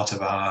as part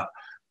of our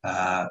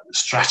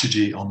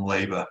strategy on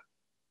labour.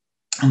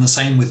 And the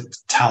same with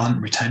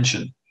talent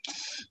retention.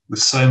 With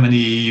so many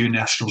EU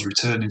nationals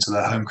returning to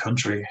their home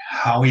country,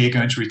 how are you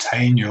going to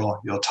retain your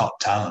top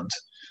talent?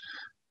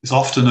 It's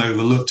often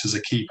overlooked as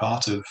a key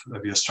part of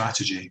your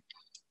strategy.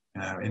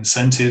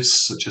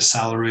 Incentives such as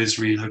salaries,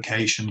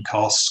 relocation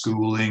costs,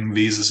 schooling,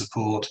 visa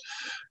support,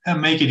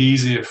 and make it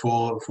easier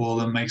for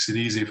them, makes it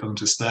easier for them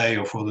to stay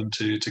or for them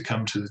to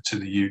come to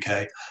the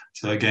UK.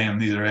 So again,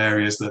 these are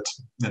areas that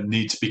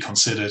need to be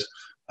considered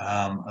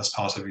as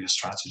part of your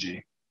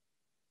strategy.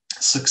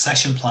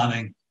 Succession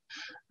planning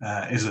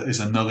is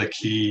another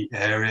key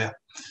area.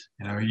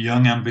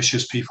 Young,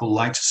 ambitious people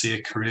like to see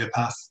a career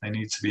path. They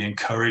need to be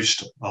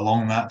encouraged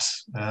along that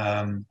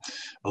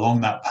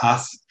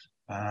path,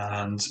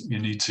 and you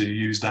need to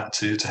use that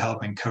to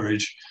help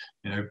encourage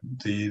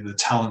the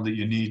talent that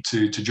you need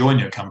to join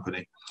your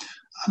company.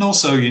 And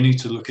also you need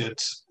to look at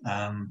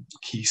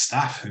key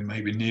staff who may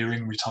be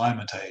nearing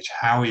retirement age.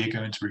 How are you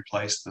going to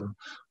replace them?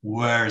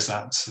 Where is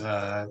that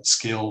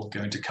skill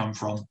going to come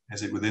from?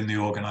 Is it within the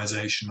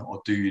organization,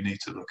 or do you need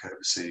to look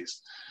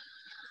overseas?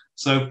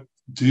 So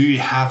do you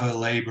have a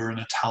labour and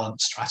a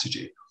talent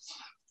strategy?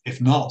 If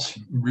not,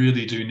 you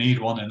really do need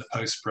one in the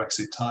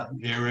post-Brexit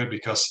era,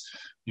 because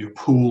your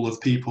pool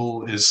of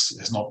people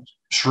is not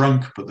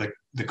shrunk, but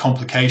the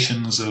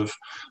complications of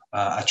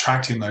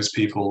attracting those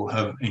people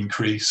have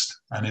increased,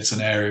 and it's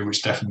an area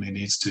which definitely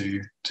needs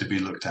to be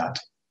looked at.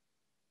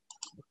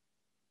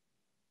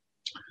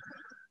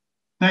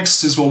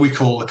 Next is what we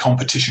call the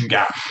competition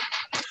gap.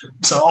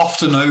 It's an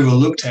often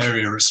overlooked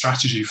area of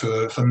strategy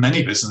for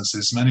many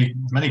businesses,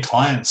 many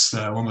clients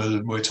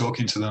when we're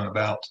talking to them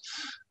about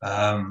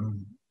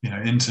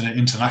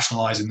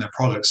internationalizing their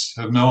products,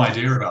 have no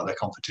idea about their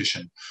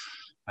competition.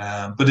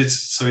 But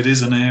it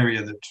is an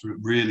area that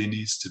really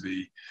needs to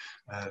be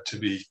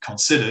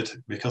considered,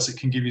 because it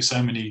can give you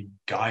so much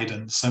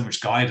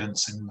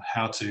guidance in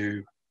how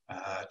to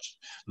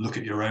look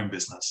at your own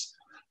business.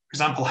 For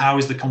example, how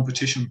is the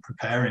competition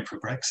preparing for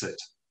Brexit?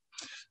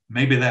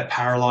 Maybe they're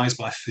paralyzed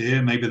by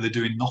fear. Maybe they're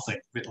doing nothing,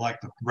 a bit like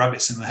the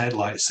rabbits in the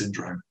headlights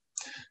syndrome.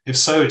 If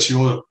so, it's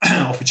your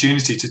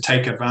opportunity to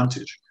take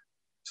advantage.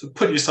 So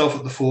put yourself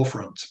at the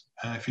forefront.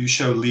 If you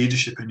show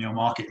leadership in your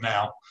market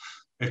now,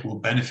 it will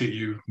benefit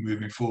you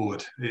moving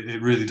forward.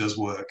 It really does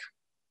work.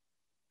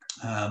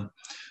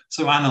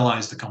 So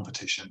analyze the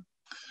competition,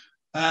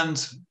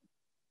 and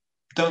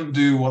don't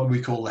do what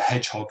we call the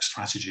hedgehog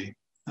strategy.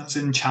 That's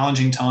in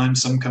challenging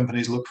times. Some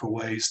companies look for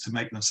ways to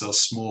make themselves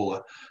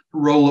smaller,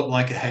 roll up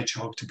like a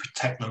hedgehog to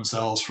protect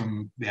themselves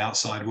from the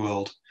outside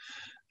world.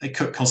 They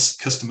cut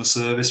customer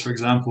service, for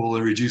example,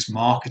 or reduce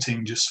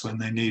marketing just when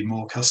they need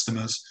more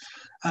customers.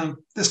 And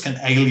this can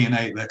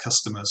alienate their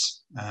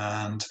customers.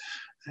 And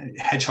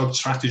hedgehog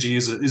strategy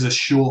is a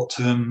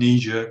short-term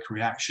knee-jerk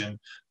reaction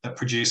that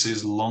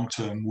produces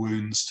long-term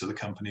wounds to the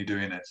company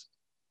doing it.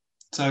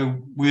 So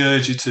we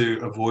urge you to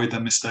avoid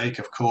the mistake.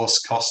 Of course,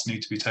 costs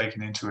need to be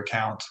taken into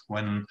account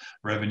when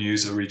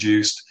revenues are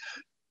reduced,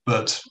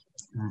 but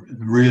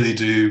really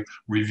do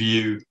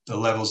review the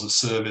levels of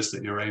service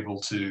that you're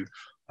able to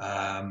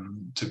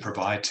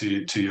provide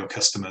to your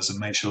customers, and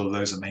make sure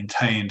those are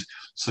maintained,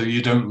 so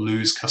you don't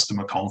lose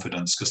customer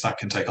confidence, because that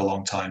can take a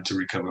long time to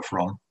recover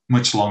from,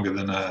 much longer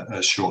than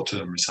a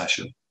short-term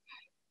recession.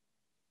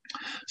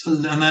 So,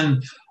 and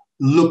then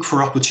look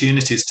for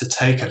opportunities to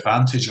take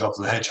advantage of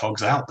the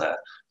hedgehogs out there.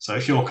 So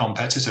if your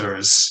competitor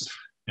has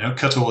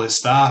cut all its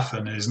staff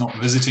and is not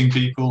visiting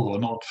people, or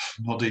not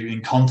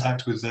in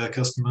contact with their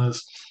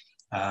customers,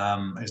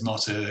 is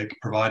not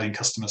providing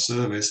customer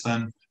service,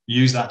 then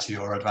use that to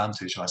your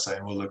advantage by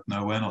saying, well, look,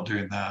 no, we're not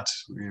doing that.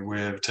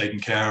 We're taking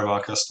care of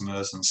our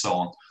customers, and so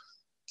on.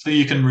 So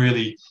you can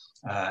really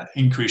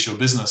increase your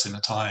business in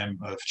a time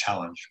of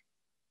challenge.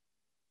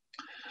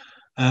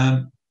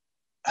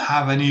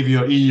 Have any of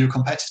your EU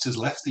competitors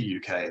left the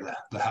UK?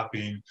 There have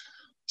been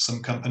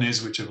some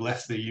companies which have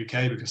left the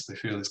UK because they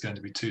feel it's going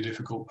to be too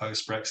difficult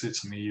post-Brexit,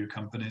 some EU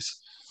companies.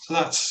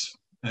 So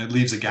it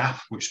leaves a gap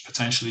which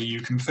potentially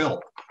you can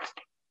fill.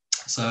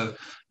 So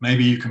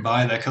maybe you can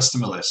buy their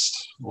customer list,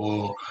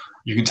 or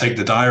you can take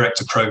the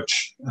direct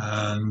approach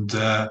and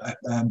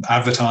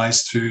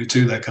advertise to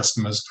their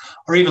customers,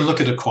 or even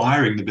look at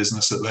acquiring the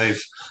business that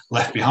they've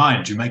left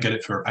behind. You may get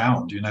it for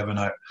 £1. You never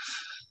know.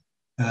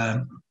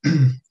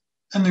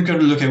 And they're going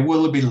to look at,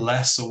 will there be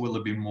less or will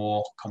there be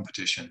more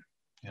competition?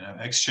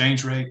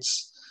 Exchange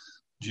rates,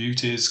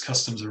 duties,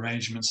 customs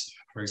arrangements,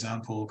 for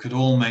example, could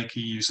all make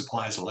EU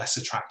suppliers less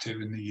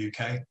attractive in the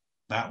UK.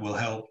 That will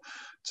help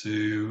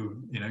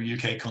to,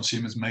 UK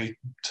consumers may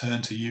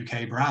turn to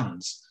UK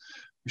brands,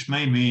 which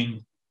may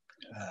mean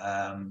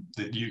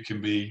that you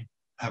can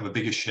have a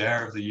bigger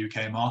share of the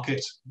UK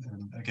market.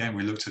 And again,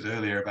 we looked at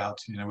earlier about,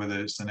 whether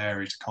it's an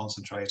area to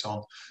concentrate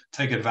on,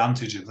 take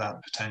advantage of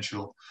that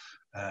potential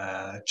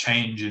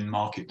change in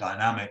market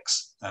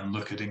dynamics and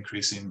look at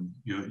increasing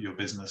your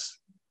business.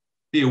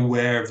 Be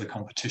aware of the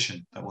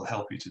competition that will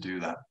help you to do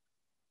that.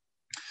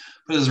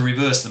 But as a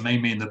reverse, that may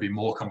mean there'll be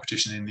more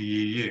competition in the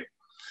EU.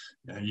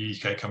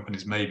 UK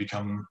companies may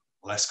become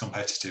less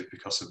competitive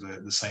because of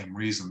the same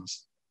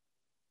reasons.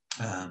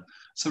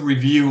 So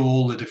review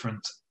all the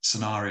different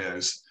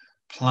scenarios,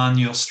 plan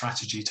your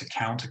strategy to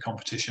counter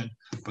competition,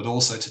 but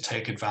also to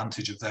take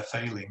advantage of their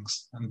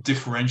failings and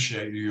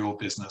differentiate your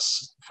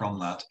business from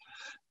that.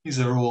 These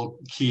are all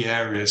key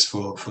areas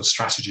for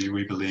strategy,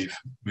 we believe,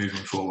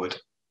 moving forward.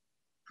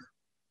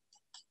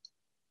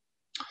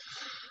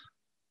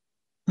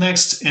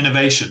 Next,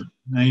 innovation.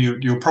 Now,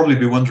 you'll probably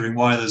be wondering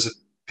why there's a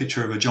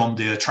picture of a John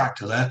Deere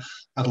tractor there.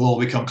 That'll all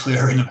become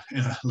clear in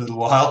a little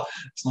while.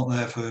 It's not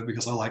there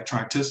because I like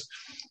tractors.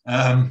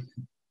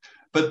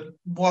 But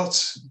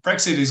what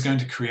Brexit is going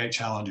to create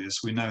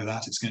challenges. We know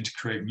that it's going to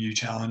create new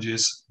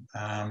challenges.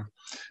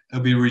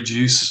 There'll be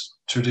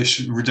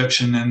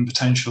reduction in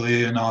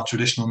potentially in our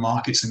traditional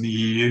markets in the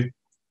EU.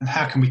 And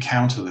how can we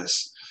counter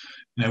this?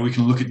 We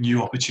can look at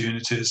new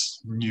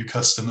opportunities, new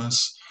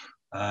customers,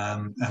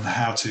 and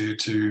how to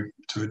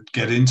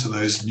get into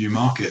those new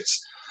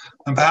markets.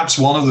 And perhaps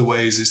one of the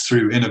ways is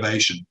through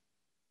innovation.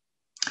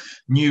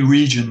 New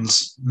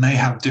regions may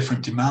have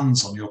different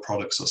demands on your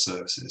products or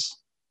services.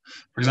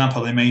 For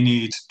example, they may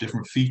need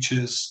different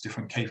features,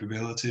 different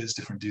capabilities,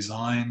 different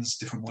designs,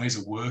 different ways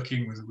of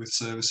working with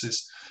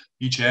services.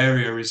 Each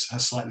area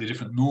has slightly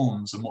different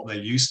norms, and what they're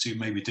used to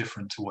may be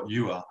different to what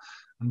you are.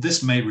 And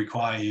this may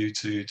require you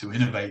to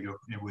innovate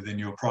within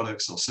your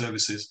products or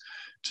services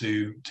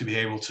to be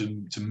able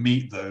to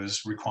meet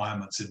those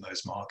requirements in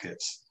those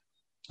markets.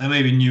 There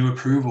may be new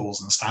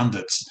approvals and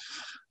standards.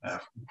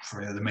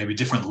 There may be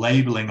different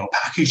labeling or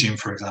packaging,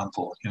 for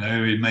example.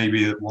 It may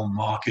be that one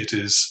market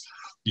is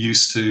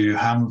used to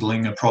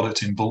handling a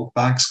product in bulk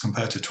bags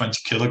compared to 20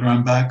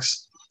 kilogram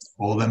bags,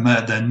 or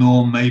their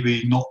norm may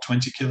be not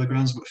 20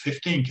 kilograms but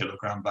 15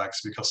 kilogram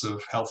bags because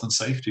of health and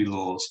safety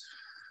laws.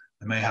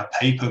 They may have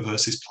paper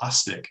versus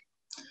plastic.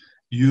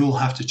 You'll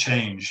have to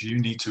change. You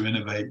need to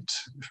innovate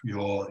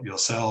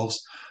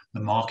yourselves.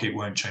 The market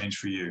won't change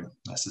for you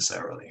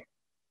necessarily.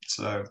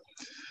 So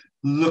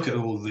look at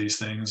all of these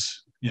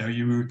things.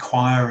 You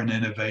require an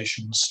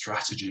innovation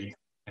strategy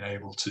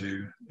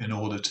in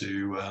order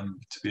to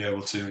be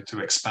able to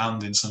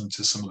expand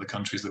to some of the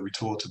countries that we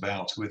talked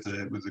about with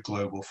the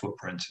global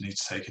footprint. You need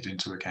to take it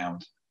into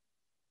account.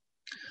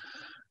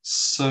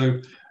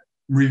 So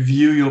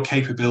review your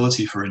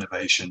capability for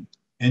innovation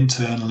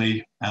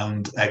internally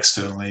and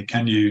externally.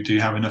 Do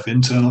you have enough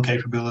internal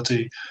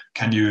capability?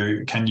 Can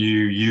you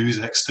use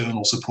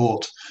external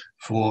support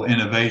for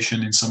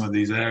innovation in some of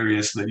these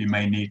areas that you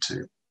may need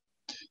to?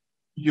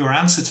 Your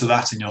answer to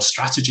that and your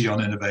strategy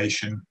on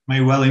innovation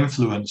may well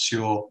influence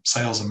your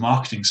sales and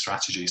marketing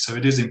strategy. So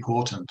it is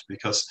important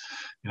because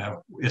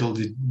it'll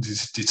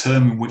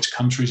determine which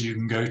countries you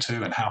can go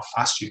to and how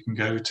fast you can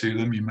go to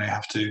them. You may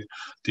have to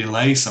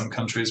delay some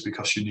countries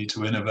because you need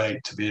to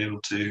innovate to be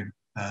able to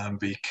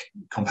be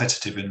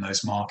competitive in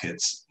those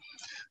markets.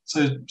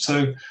 So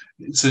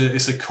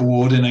it's a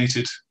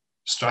coordinated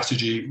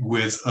strategy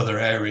with other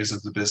areas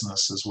of the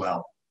business as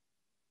well.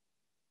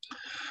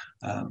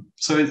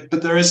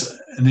 But there is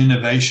an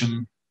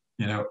innovation,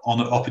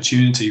 on an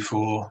opportunity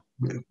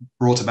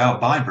brought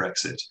about by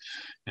Brexit.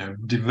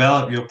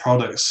 Develop your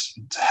products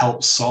to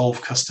help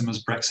solve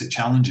customers' Brexit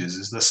challenges.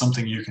 Is there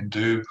something you can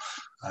do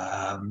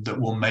that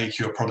will make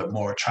your product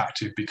more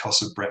attractive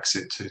because of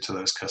Brexit to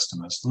those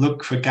customers?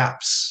 Look for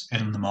gaps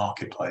in the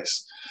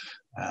marketplace.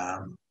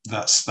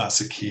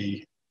 That's a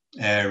key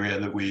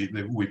area that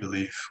we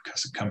believe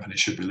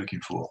companies should be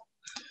looking for.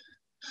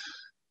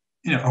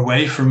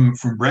 Away from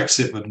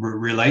Brexit, but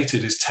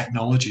related is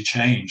technology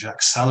change,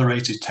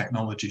 accelerated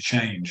technology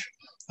change.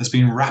 There's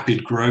been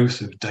rapid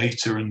growth of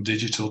data and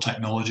digital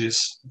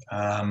technologies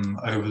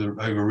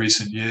over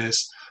recent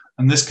years,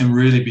 and this can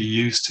really be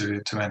used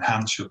to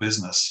enhance your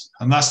business.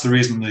 And that's the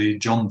reason the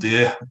John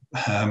Deere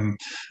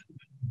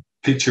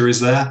picture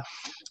is there.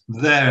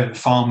 They're a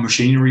farm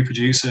machinery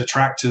producer,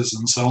 tractors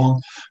and so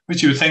on,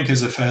 which you would think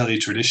is a fairly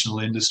traditional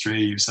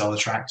industry. You sell a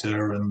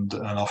tractor and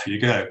off you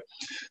go.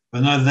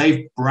 But no,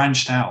 they've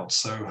branched out.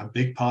 So a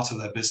big part of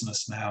their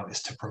business now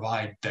is to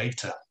provide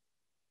data.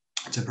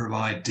 to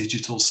provide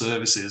digital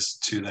services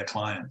to their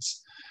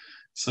clients.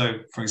 So,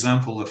 for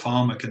example, the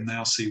farmer can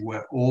now see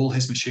where all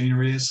his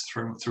machinery is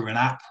through an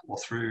app or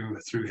through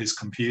his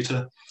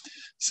computer.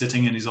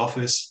 Sitting in his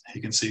office,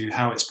 he can see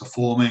how it's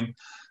performing,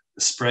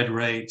 the spread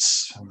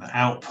rates, and the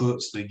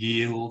outputs, the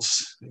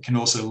yields. It can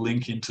also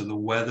link into the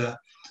weather,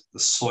 the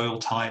soil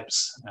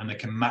types, and it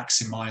can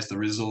maximize the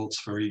results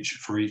for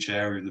each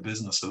area of the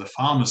business. So the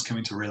farmer's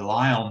coming to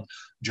rely on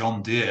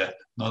John Deere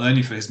not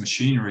only for his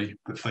machinery,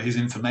 but for his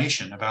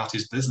information about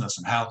his business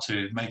and how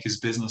to make his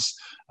business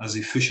as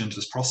efficient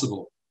as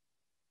possible.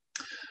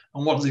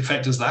 And what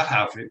effect does that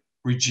have? It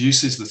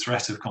reduces the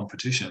threat of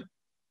competition.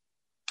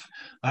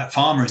 That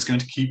farmer is going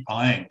to keep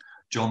buying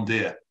John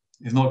Deere.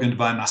 He's not going to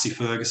buy Massey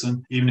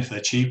Ferguson, even if they're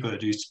cheaper,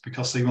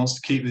 because he wants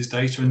to keep this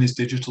data and these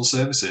digital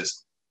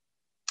services.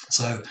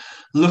 So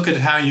look at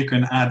how you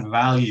can add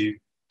value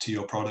to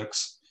your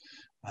products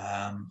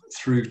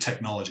through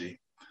technology.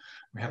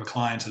 We have a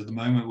client at the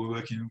moment, we're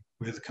working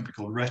with a company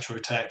called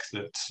Retrotech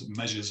that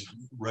measures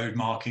road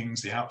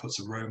markings, the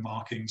outputs of road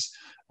markings.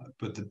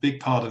 But the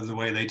big part of the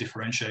way they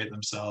differentiate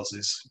themselves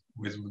is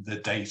with the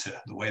data,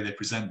 the way they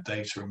present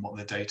data and what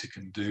the data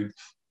can do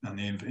and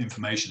the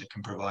information it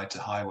can provide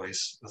to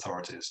highways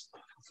authorities.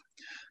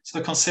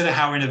 So consider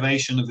how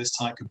innovation of this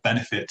type could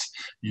benefit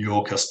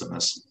your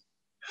customers.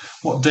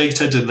 What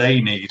data do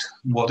they need?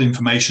 What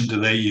information do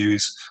they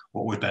use?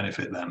 What would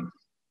benefit them?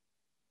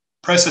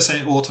 Process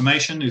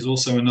automation is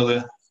also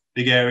another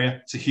big area.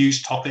 It's a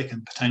huge topic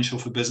and potential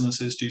for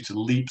businesses due to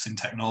leaps in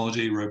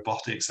technology,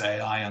 robotics,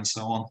 AI, and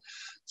so on.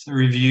 So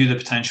review the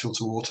potential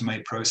to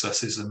automate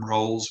processes and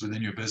roles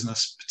within your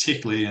business,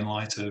 particularly in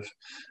light of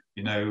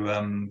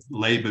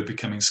labor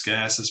becoming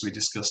scarce, as we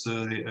discussed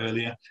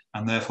earlier,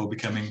 and therefore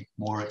becoming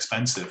more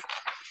expensive.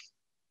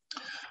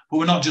 But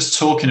we're not just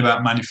talking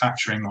about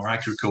manufacturing or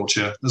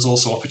agriculture. There's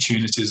also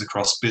opportunities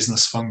across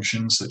business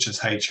functions such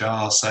as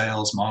HR,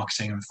 sales,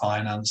 marketing, and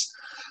finance.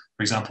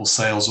 For example,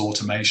 sales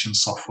automation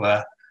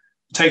software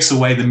takes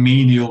away the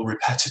menial,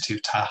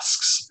 repetitive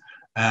tasks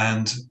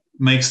and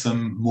makes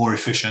them more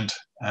efficient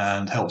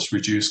and helps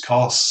reduce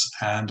costs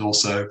and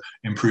also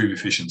improve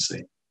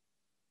efficiency.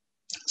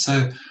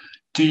 So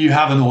do you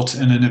have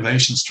an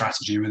innovation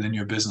strategy within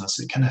your business?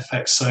 It can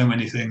affect so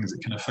many things.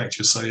 It can affect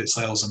your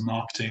sales and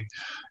marketing.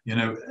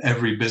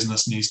 Every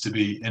business needs to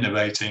be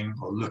innovating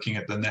or looking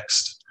at the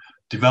next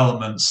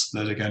developments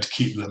that are going to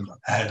keep them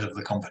ahead of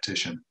the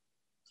competition.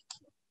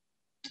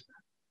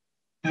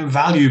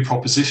 Value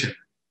proposition.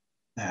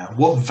 Now,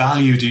 what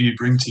value do you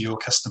bring to your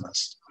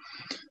customers?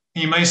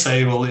 You may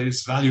say, well,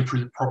 is value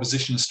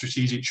proposition a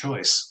strategic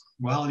choice?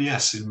 Well,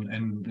 yes,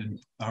 in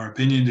our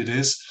opinion, it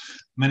is.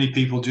 Many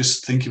people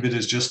just think of it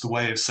as just a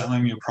way of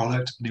selling your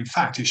product, but in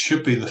fact, it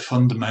should be the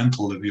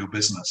fundamental of your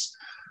business.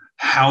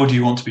 How do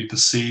you want to be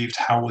perceived?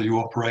 How will you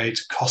operate?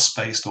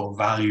 Cost-based or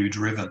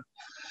value-driven?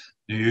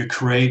 Do you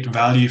create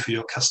value for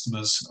your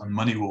customers and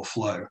money will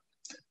flow?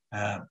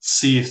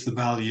 See the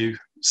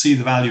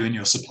value in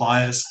your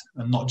suppliers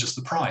and not just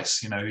the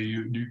price.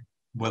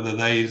 Whether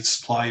they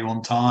supply you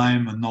on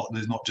time and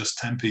there's not just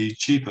 10p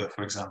cheaper,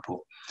 for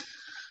example.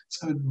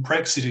 So the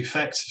Brexit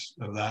effect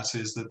of that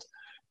is that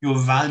your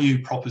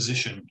value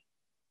proposition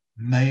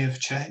may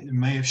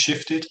have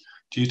shifted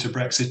due to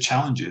Brexit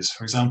challenges.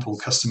 For example,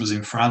 customers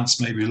in France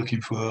may be looking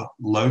for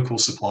local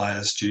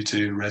suppliers due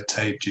to red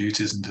tape,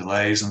 duties and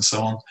delays and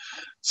so on.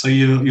 So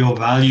your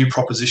value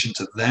proposition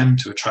to them,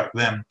 to attract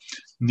them,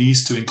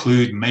 needs to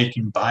include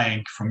making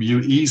buying from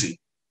you easy,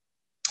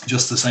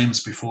 just the same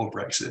as before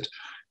Brexit.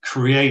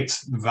 Create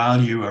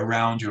value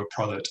around your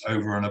product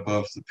over and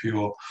above the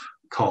pure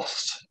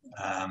cost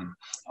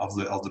of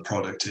the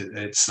product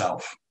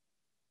itself.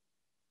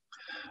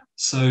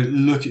 So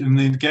look, and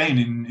again,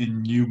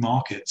 in new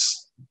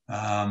markets,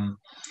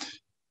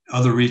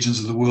 other regions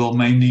of the world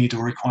may need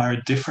or require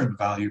a different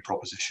value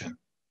proposition.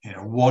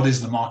 What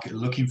is the market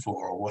looking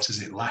for, or what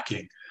is it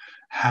lacking?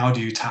 How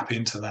do you tap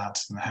into that,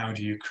 and how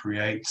do you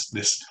create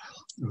this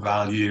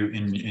value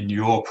in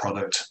your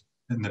product,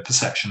 in the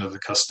perception of the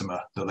customer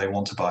that they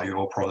want to buy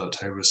your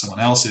product over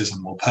someone else's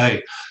and will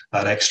pay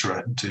that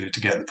extra to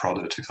get the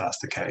product if that's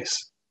the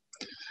case?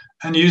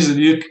 And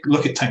you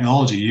look at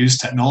technology, use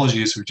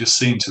technology, as we've just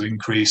seen, to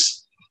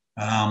increase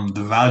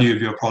the value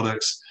of your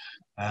products,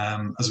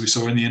 as we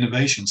saw in the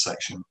innovation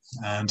section,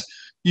 and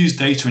use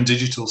data and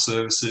digital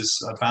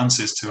services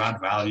advances to add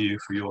value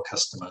for your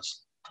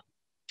customers.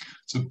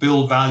 So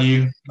build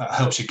value, that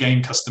helps you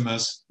gain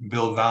customers.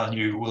 Build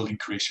value will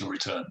increase your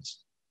returns.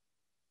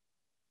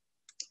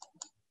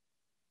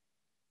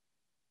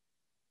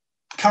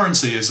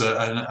 Currency is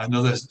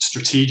another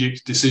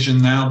strategic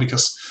decision now,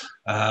 because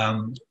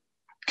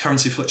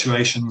currency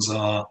fluctuations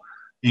are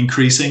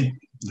increasing.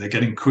 They're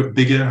getting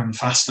bigger and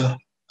faster.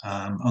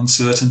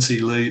 Uncertainty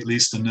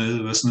leads to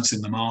nervousness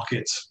in the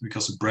market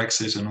because of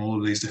Brexit and all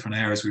of these different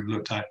areas we've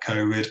looked at,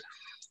 COVID.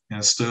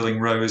 Sterling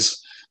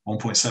rose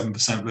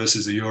 1.7%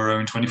 versus the euro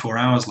in 24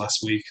 hours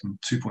last week, and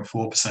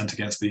 2.4%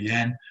 against the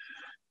yen.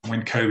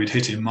 When COVID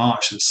hit in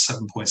March, it's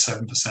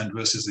 7.7%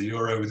 versus the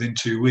euro within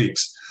 2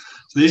 weeks.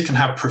 So these can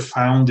have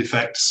profound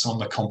effects on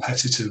the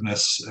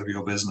competitiveness of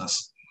your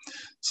business.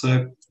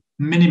 So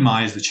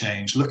minimize the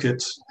change. Look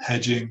at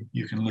hedging.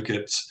 You can look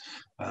at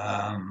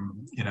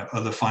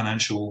other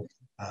financial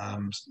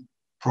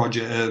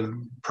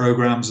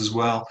programs as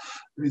well.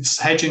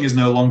 Hedging is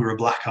no longer a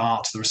black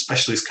art. There are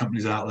specialist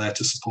companies out there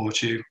to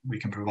support you. We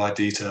can provide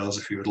details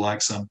if you would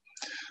like some.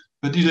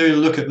 But you do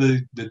look at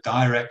the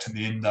direct and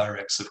the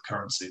indirects of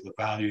currency, the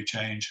value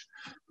change.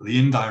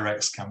 The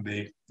indirects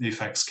the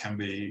effects can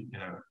be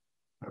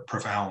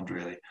profound,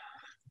 really.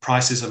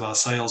 Prices of our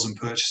sales and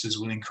purchases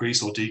will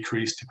increase or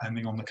decrease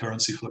depending on the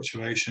currency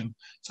fluctuation.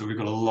 So we've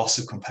got a loss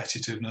of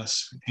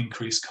competitiveness,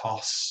 increased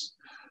costs,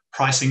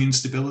 pricing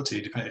instability.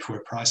 If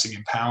we're pricing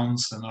in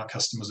pounds and our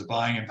customers are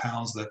buying in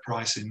pounds, their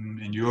price in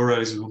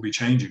euros will be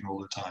changing all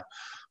the time.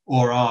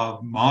 Or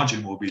our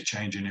margin will be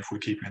changing if we're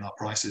keeping our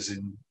prices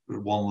in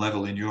one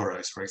level in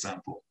euros, for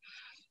example.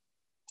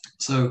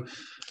 So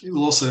it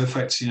will also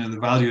affect, the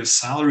value of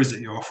salaries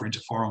that you're offering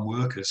to foreign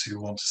workers who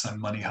want to send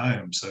money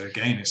home. So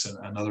again, it's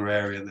another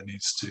area that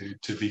needs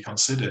to be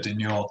considered in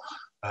your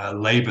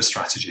labour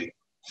strategy.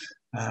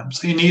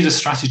 So you need a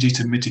strategy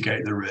to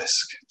mitigate the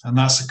risk, and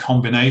that's a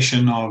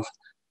combination of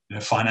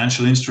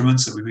financial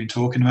instruments that we've been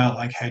talking about,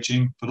 like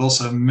hedging, but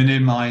also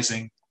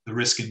minimising the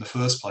risk in the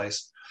first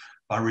place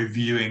by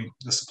reviewing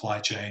the supply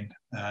chain,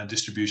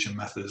 distribution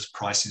methods,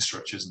 pricing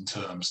structures, and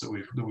terms that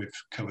we've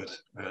covered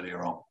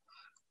earlier on.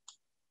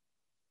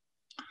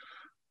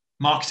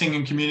 Marketing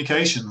and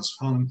communications.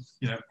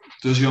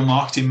 Does your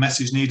marketing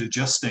message need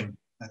adjusting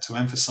to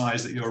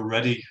emphasize that you're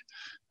ready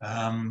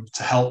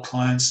to help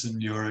clients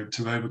and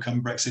to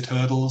overcome Brexit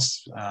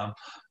hurdles?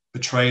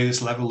 Portray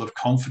this level of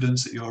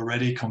confidence that you're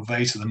ready,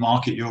 convey to the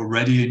market you're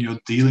ready and you're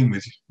dealing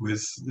with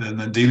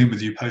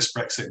you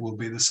post-Brexit will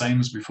be the same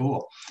as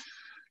before.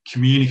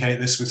 Communicate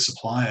this with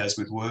suppliers,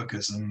 with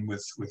workers, and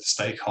with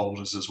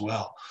stakeholders as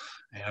well.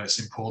 It's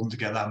important to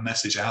get that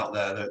message out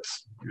there that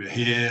we're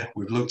here,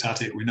 we've looked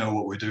at it, we know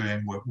what we're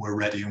doing, we're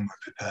ready and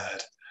we're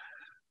prepared.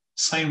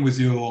 Same with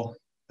your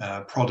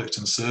product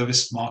and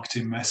service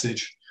marketing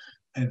message.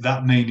 And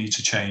that may need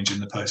to change in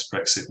the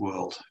post-Brexit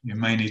world. You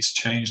may need to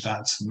change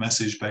that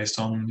message based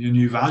on your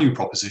new value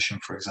proposition,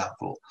 for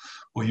example.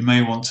 Or you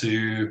may want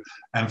to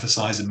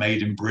emphasize a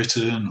made in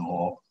Britain,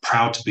 or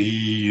proud to be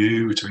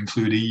EU, to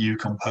include EU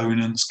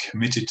components,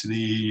 committed to the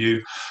EU,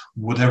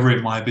 whatever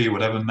it might be,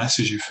 whatever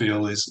message you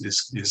feel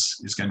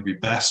is going to be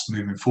best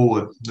moving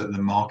forward that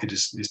the market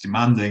is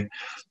demanding,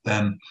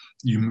 then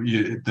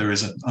there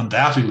is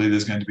undoubtedly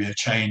there's going to be a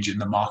change in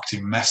the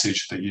marketing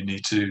message that you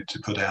need to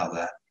put out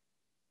there.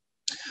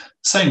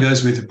 Same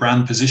goes with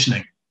brand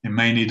positioning. It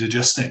may need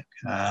adjusting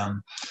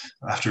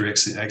after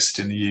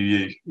exiting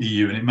the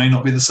EU, and it may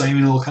not be the same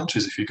in all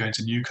countries if you're going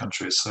to new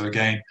countries. So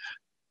again,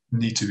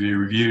 need to be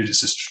reviewed.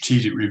 It's a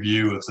strategic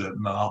review of the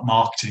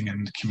marketing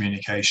and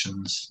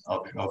communications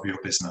of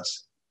your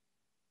business.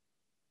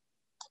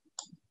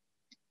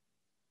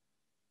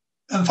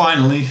 And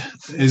finally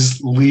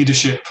is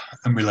leadership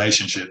and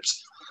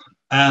relationships.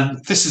 And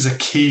this is a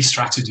key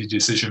strategy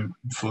decision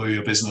for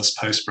your business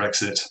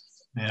post-Brexit.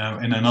 In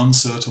an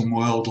uncertain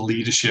world,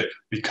 leadership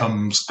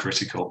becomes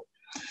critical.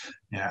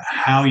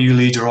 How you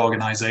lead your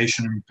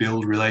organization and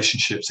build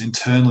relationships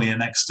internally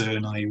and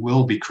externally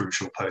will be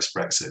crucial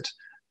post-Brexit.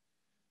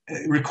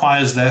 It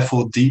requires,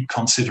 therefore, deep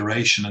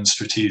consideration and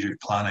strategic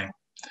planning.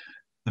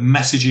 The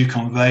message you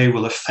convey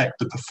will affect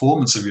the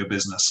performance of your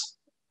business.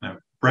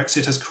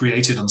 Brexit has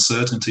created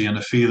uncertainty and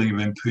a feeling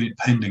of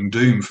impending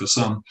doom for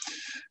some,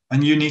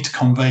 and you need to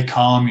convey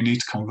calm, you need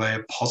to convey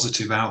a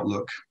positive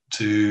outlook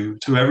to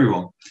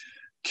everyone.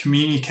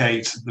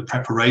 Communicate the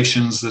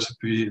preparations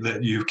that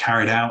you've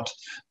carried out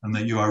and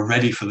that you are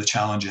ready for the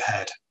challenge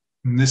ahead.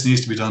 And this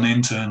needs to be done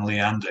internally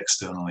and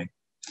externally.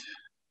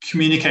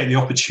 Communicate the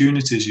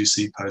opportunities you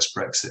see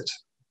post-Brexit.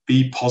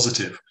 Be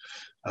positive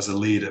as a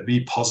leader.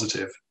 Be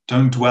positive.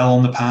 Don't dwell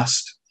on the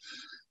past.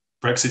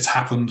 Brexit's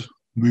happened.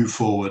 Move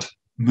forward.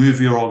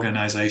 Move your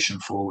organization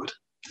forward.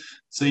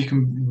 So you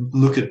can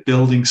look at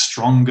building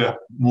stronger,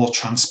 more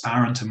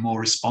transparent and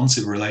more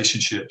responsive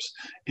relationships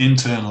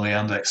internally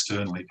and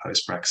externally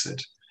post-Brexit.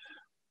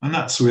 And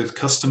that's with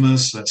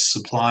customers, that's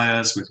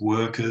suppliers, with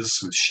workers,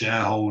 with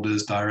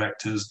shareholders,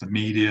 directors, the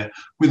media,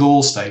 with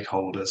all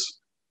stakeholders.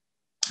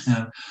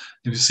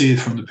 You see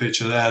from the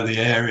picture there, the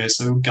area,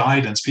 so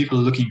guidance. People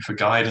are looking for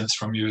guidance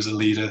from you as a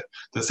leader,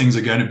 that things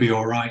are going to be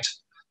all right,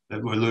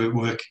 that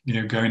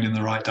we're going in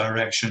the right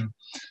direction.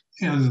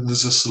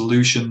 There's a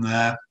solution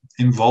there.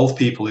 Involve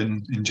people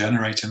in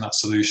generating that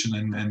solution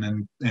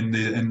and in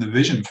the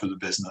vision for the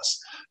business,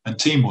 and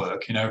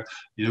teamwork.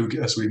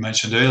 As we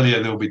mentioned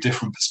earlier, there will be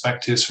different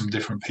perspectives from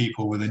different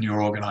people within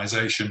your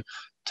organization.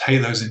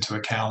 Take those into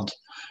account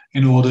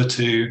in order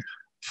to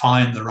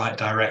find the right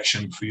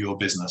direction for your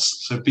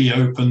business. So be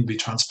open, be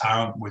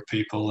transparent with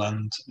people,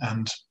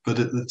 but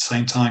at the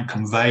same time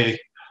convey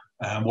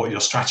what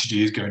your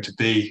strategy is going to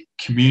be.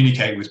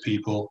 Communicate with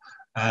people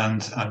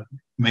and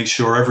make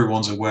sure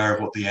everyone's aware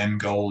of what the end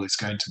goal is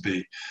going to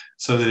be,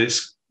 so that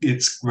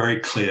it's very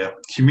clear.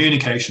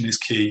 Communication is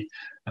key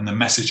and the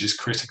message is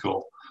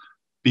critical.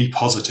 be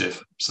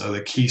positive. So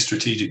the key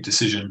strategic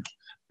decision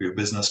for your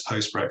business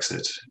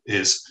post-Brexit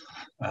is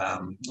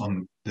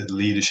on the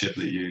leadership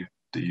that you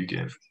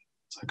give.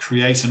 So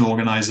create an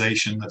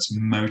organization that's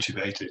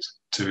motivated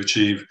to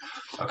achieve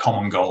a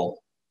common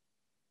goal.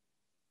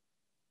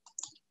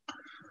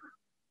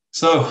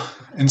 So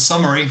in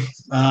summary,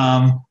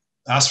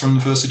 as from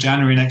the 1st of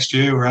January next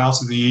year, we're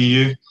out of the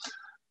EU.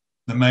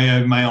 There may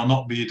or may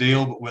not be a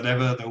deal, but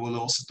whatever,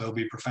 there'll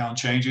be profound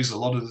changes. A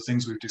lot of the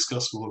things we've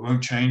discussed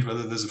won't change,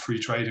 whether there's a free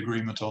trade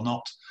agreement or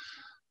not.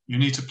 You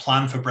need to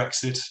plan for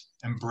Brexit,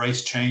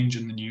 embrace change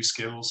and the new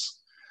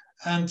skills,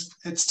 and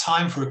it's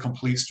time for a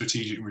complete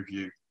strategic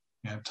review.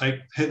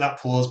 Hit that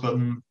pause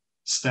button,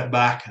 step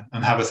back,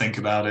 and have a think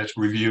about it.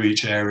 Review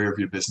each area of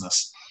your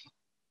business.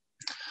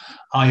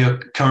 Are your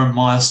current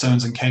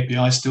milestones and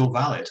KPIs still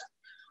valid?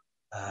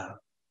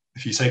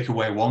 If you take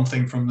away one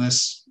thing from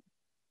this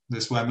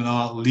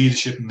webinar,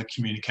 leadership and the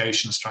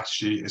communication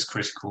strategy is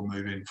critical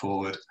moving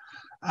forward,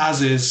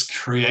 as is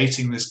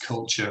creating this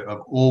culture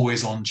of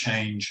always on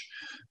change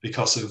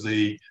because of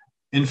the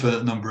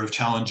infinite number of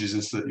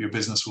challenges that your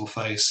business will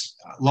face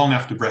long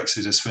after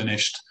Brexit is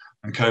finished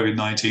and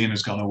COVID-19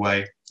 has gone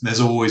away.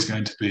 There's always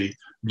going to be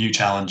new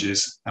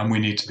challenges, and we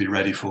need to be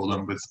ready for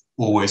them with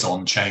always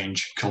on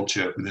change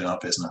culture within our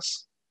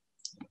business.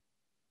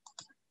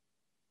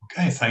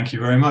 Okay, thank you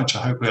very much.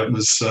 I hope that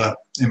was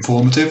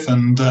informative,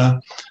 and we're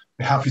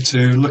happy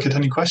to look at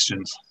any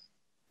questions.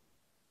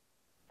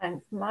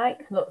 Thanks,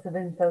 Mike. Lots of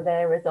info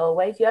there as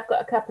always. You have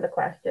got a couple of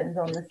questions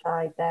on the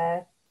side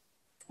there.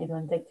 You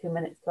want to take 2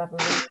 minutes to have a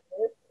read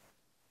through it?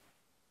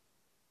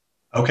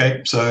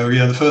 Okay, so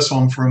yeah, the first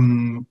one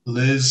from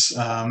Liz,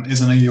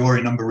 isn't a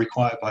EORI number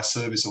required by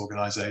service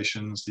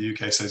organisations? The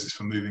UK says it's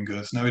for moving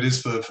goods. No, it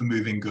is for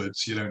moving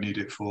goods. You don't need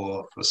it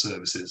for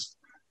services.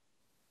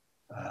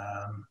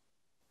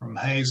 From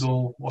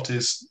Hazel, what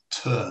is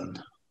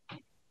turn?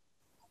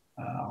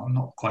 I'm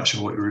not quite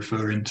sure what you're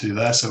referring to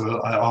there, so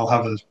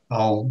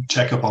I'll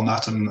check up on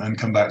that and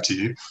come back to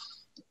you.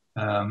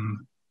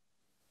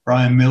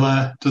 Brian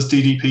Miller, does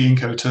DDP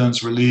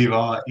Incoterms relieve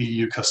our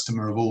EU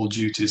customer of all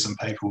duties and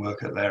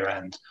paperwork at their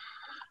end?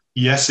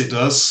 Yes, it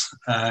does.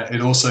 It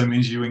also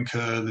means you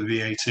incur the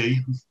VAT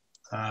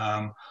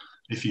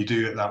if you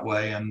do it that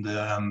way. And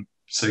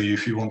so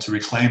if you want to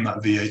reclaim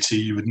that VAT,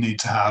 you would need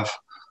to have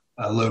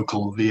a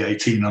local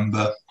VAT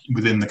number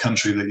within the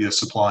country that you're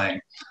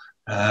supplying.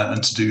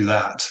 And to do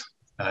that,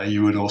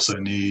 you would also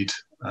need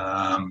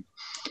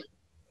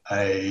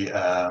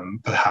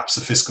perhaps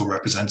a fiscal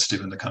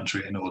representative in the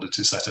country in order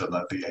to set up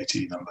that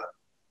VAT number.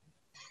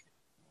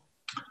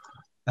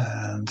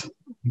 And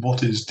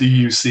what is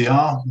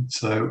DUCR?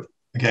 So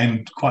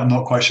again,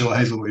 not quite sure,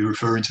 Hazel, what you're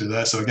referring to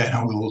there. So again,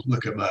 I will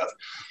look at that.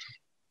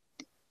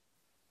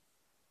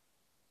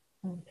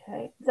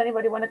 Okay. Does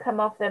anybody want to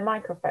come off their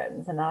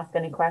microphones and ask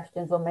any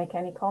questions or make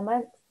any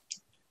comments?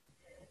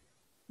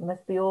 You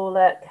must be all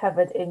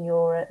covered in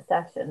your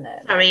session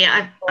there. Sorry,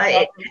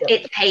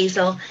 it's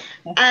Hazel.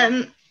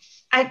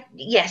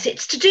 Yes,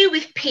 it's to do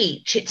with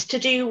peach. It's to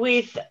do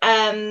with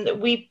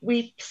we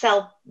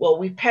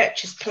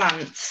purchase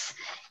plants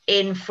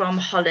in from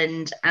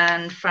Holland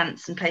and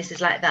France and places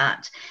like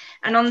that.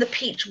 And on the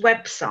peach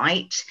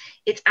website,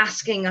 it's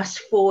asking us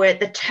for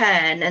the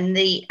turn, and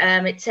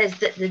it says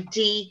that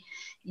the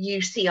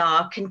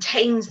DUCR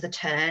contains the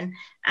turn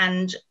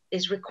and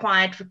is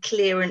required for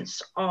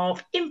clearance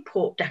of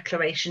import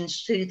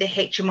declarations through the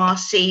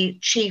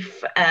HMRC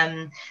chief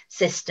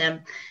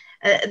system.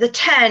 The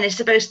turn is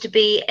supposed to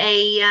be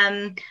a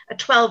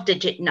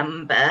 12-digit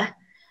number.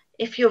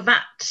 If your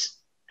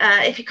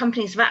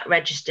company is VAT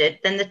registered,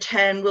 then the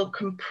turn will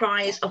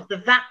comprise of the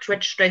VAT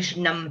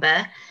registration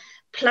number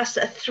plus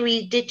a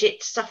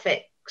 3-digit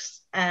suffix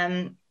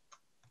as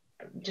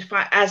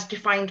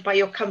defined by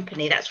your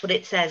company. That's what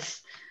it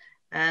says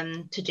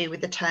to do with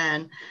the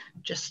turn,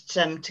 just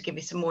to give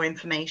you some more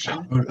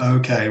information.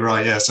 Okay,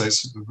 right, yeah, so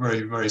it's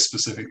very, very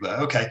specific there.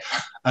 Okay.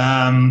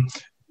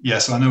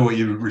 Yes, I know what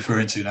you're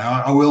referring to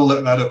now. I will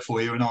look that up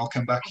for you, and I'll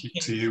come back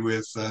to you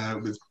with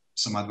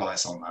some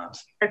advice on that.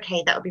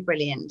 Okay, that would be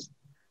brilliant.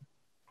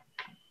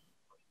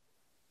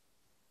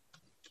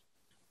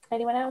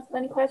 Anyone else with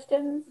any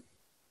questions?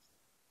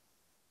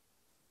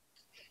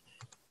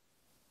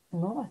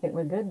 No, I think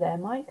we're good there,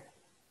 Mike.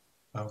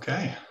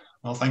 Okay.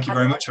 Well, thank you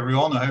very much,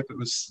 everyone. I hope it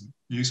was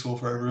useful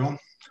for everyone.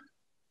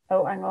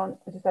 Oh, hang on.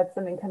 I just had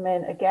something come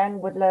in. Again,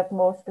 would love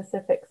more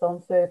specifics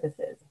on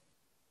services.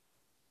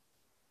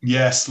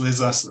 Yes,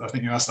 Liz, I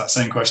think you asked that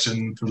same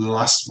question for the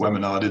last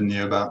webinar, didn't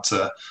you, about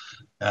a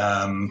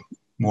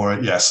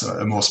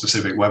more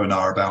specific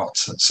webinar about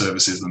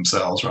services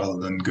themselves rather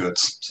than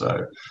goods.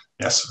 So,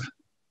 yes,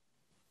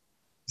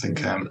 I think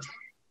it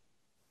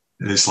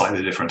is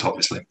slightly different,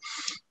 obviously.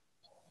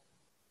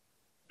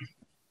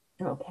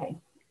 Okay.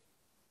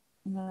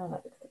 No,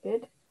 that looks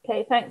good.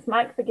 Okay, thanks,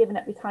 Mike, for giving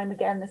up your time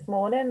again this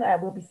morning.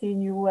 We'll be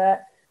seeing you,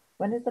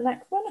 when is the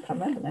next one? I can't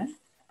remember now.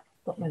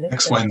 Got my list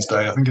next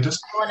Wednesday, I think it is.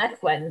 Oh,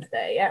 next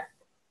Wednesday, yeah.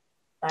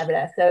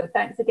 Fabulous. So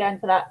thanks again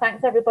for that.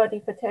 Thanks,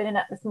 everybody, for turning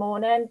up this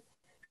morning.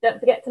 Don't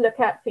forget to look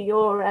out for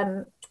your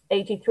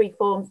AG3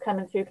 forms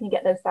coming through. Can you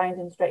get those signed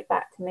in straight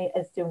back to me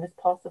as soon as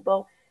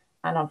possible?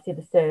 And obviously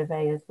the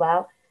survey as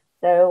well.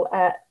 So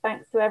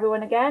thanks to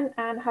everyone again,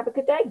 and have a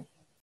good day.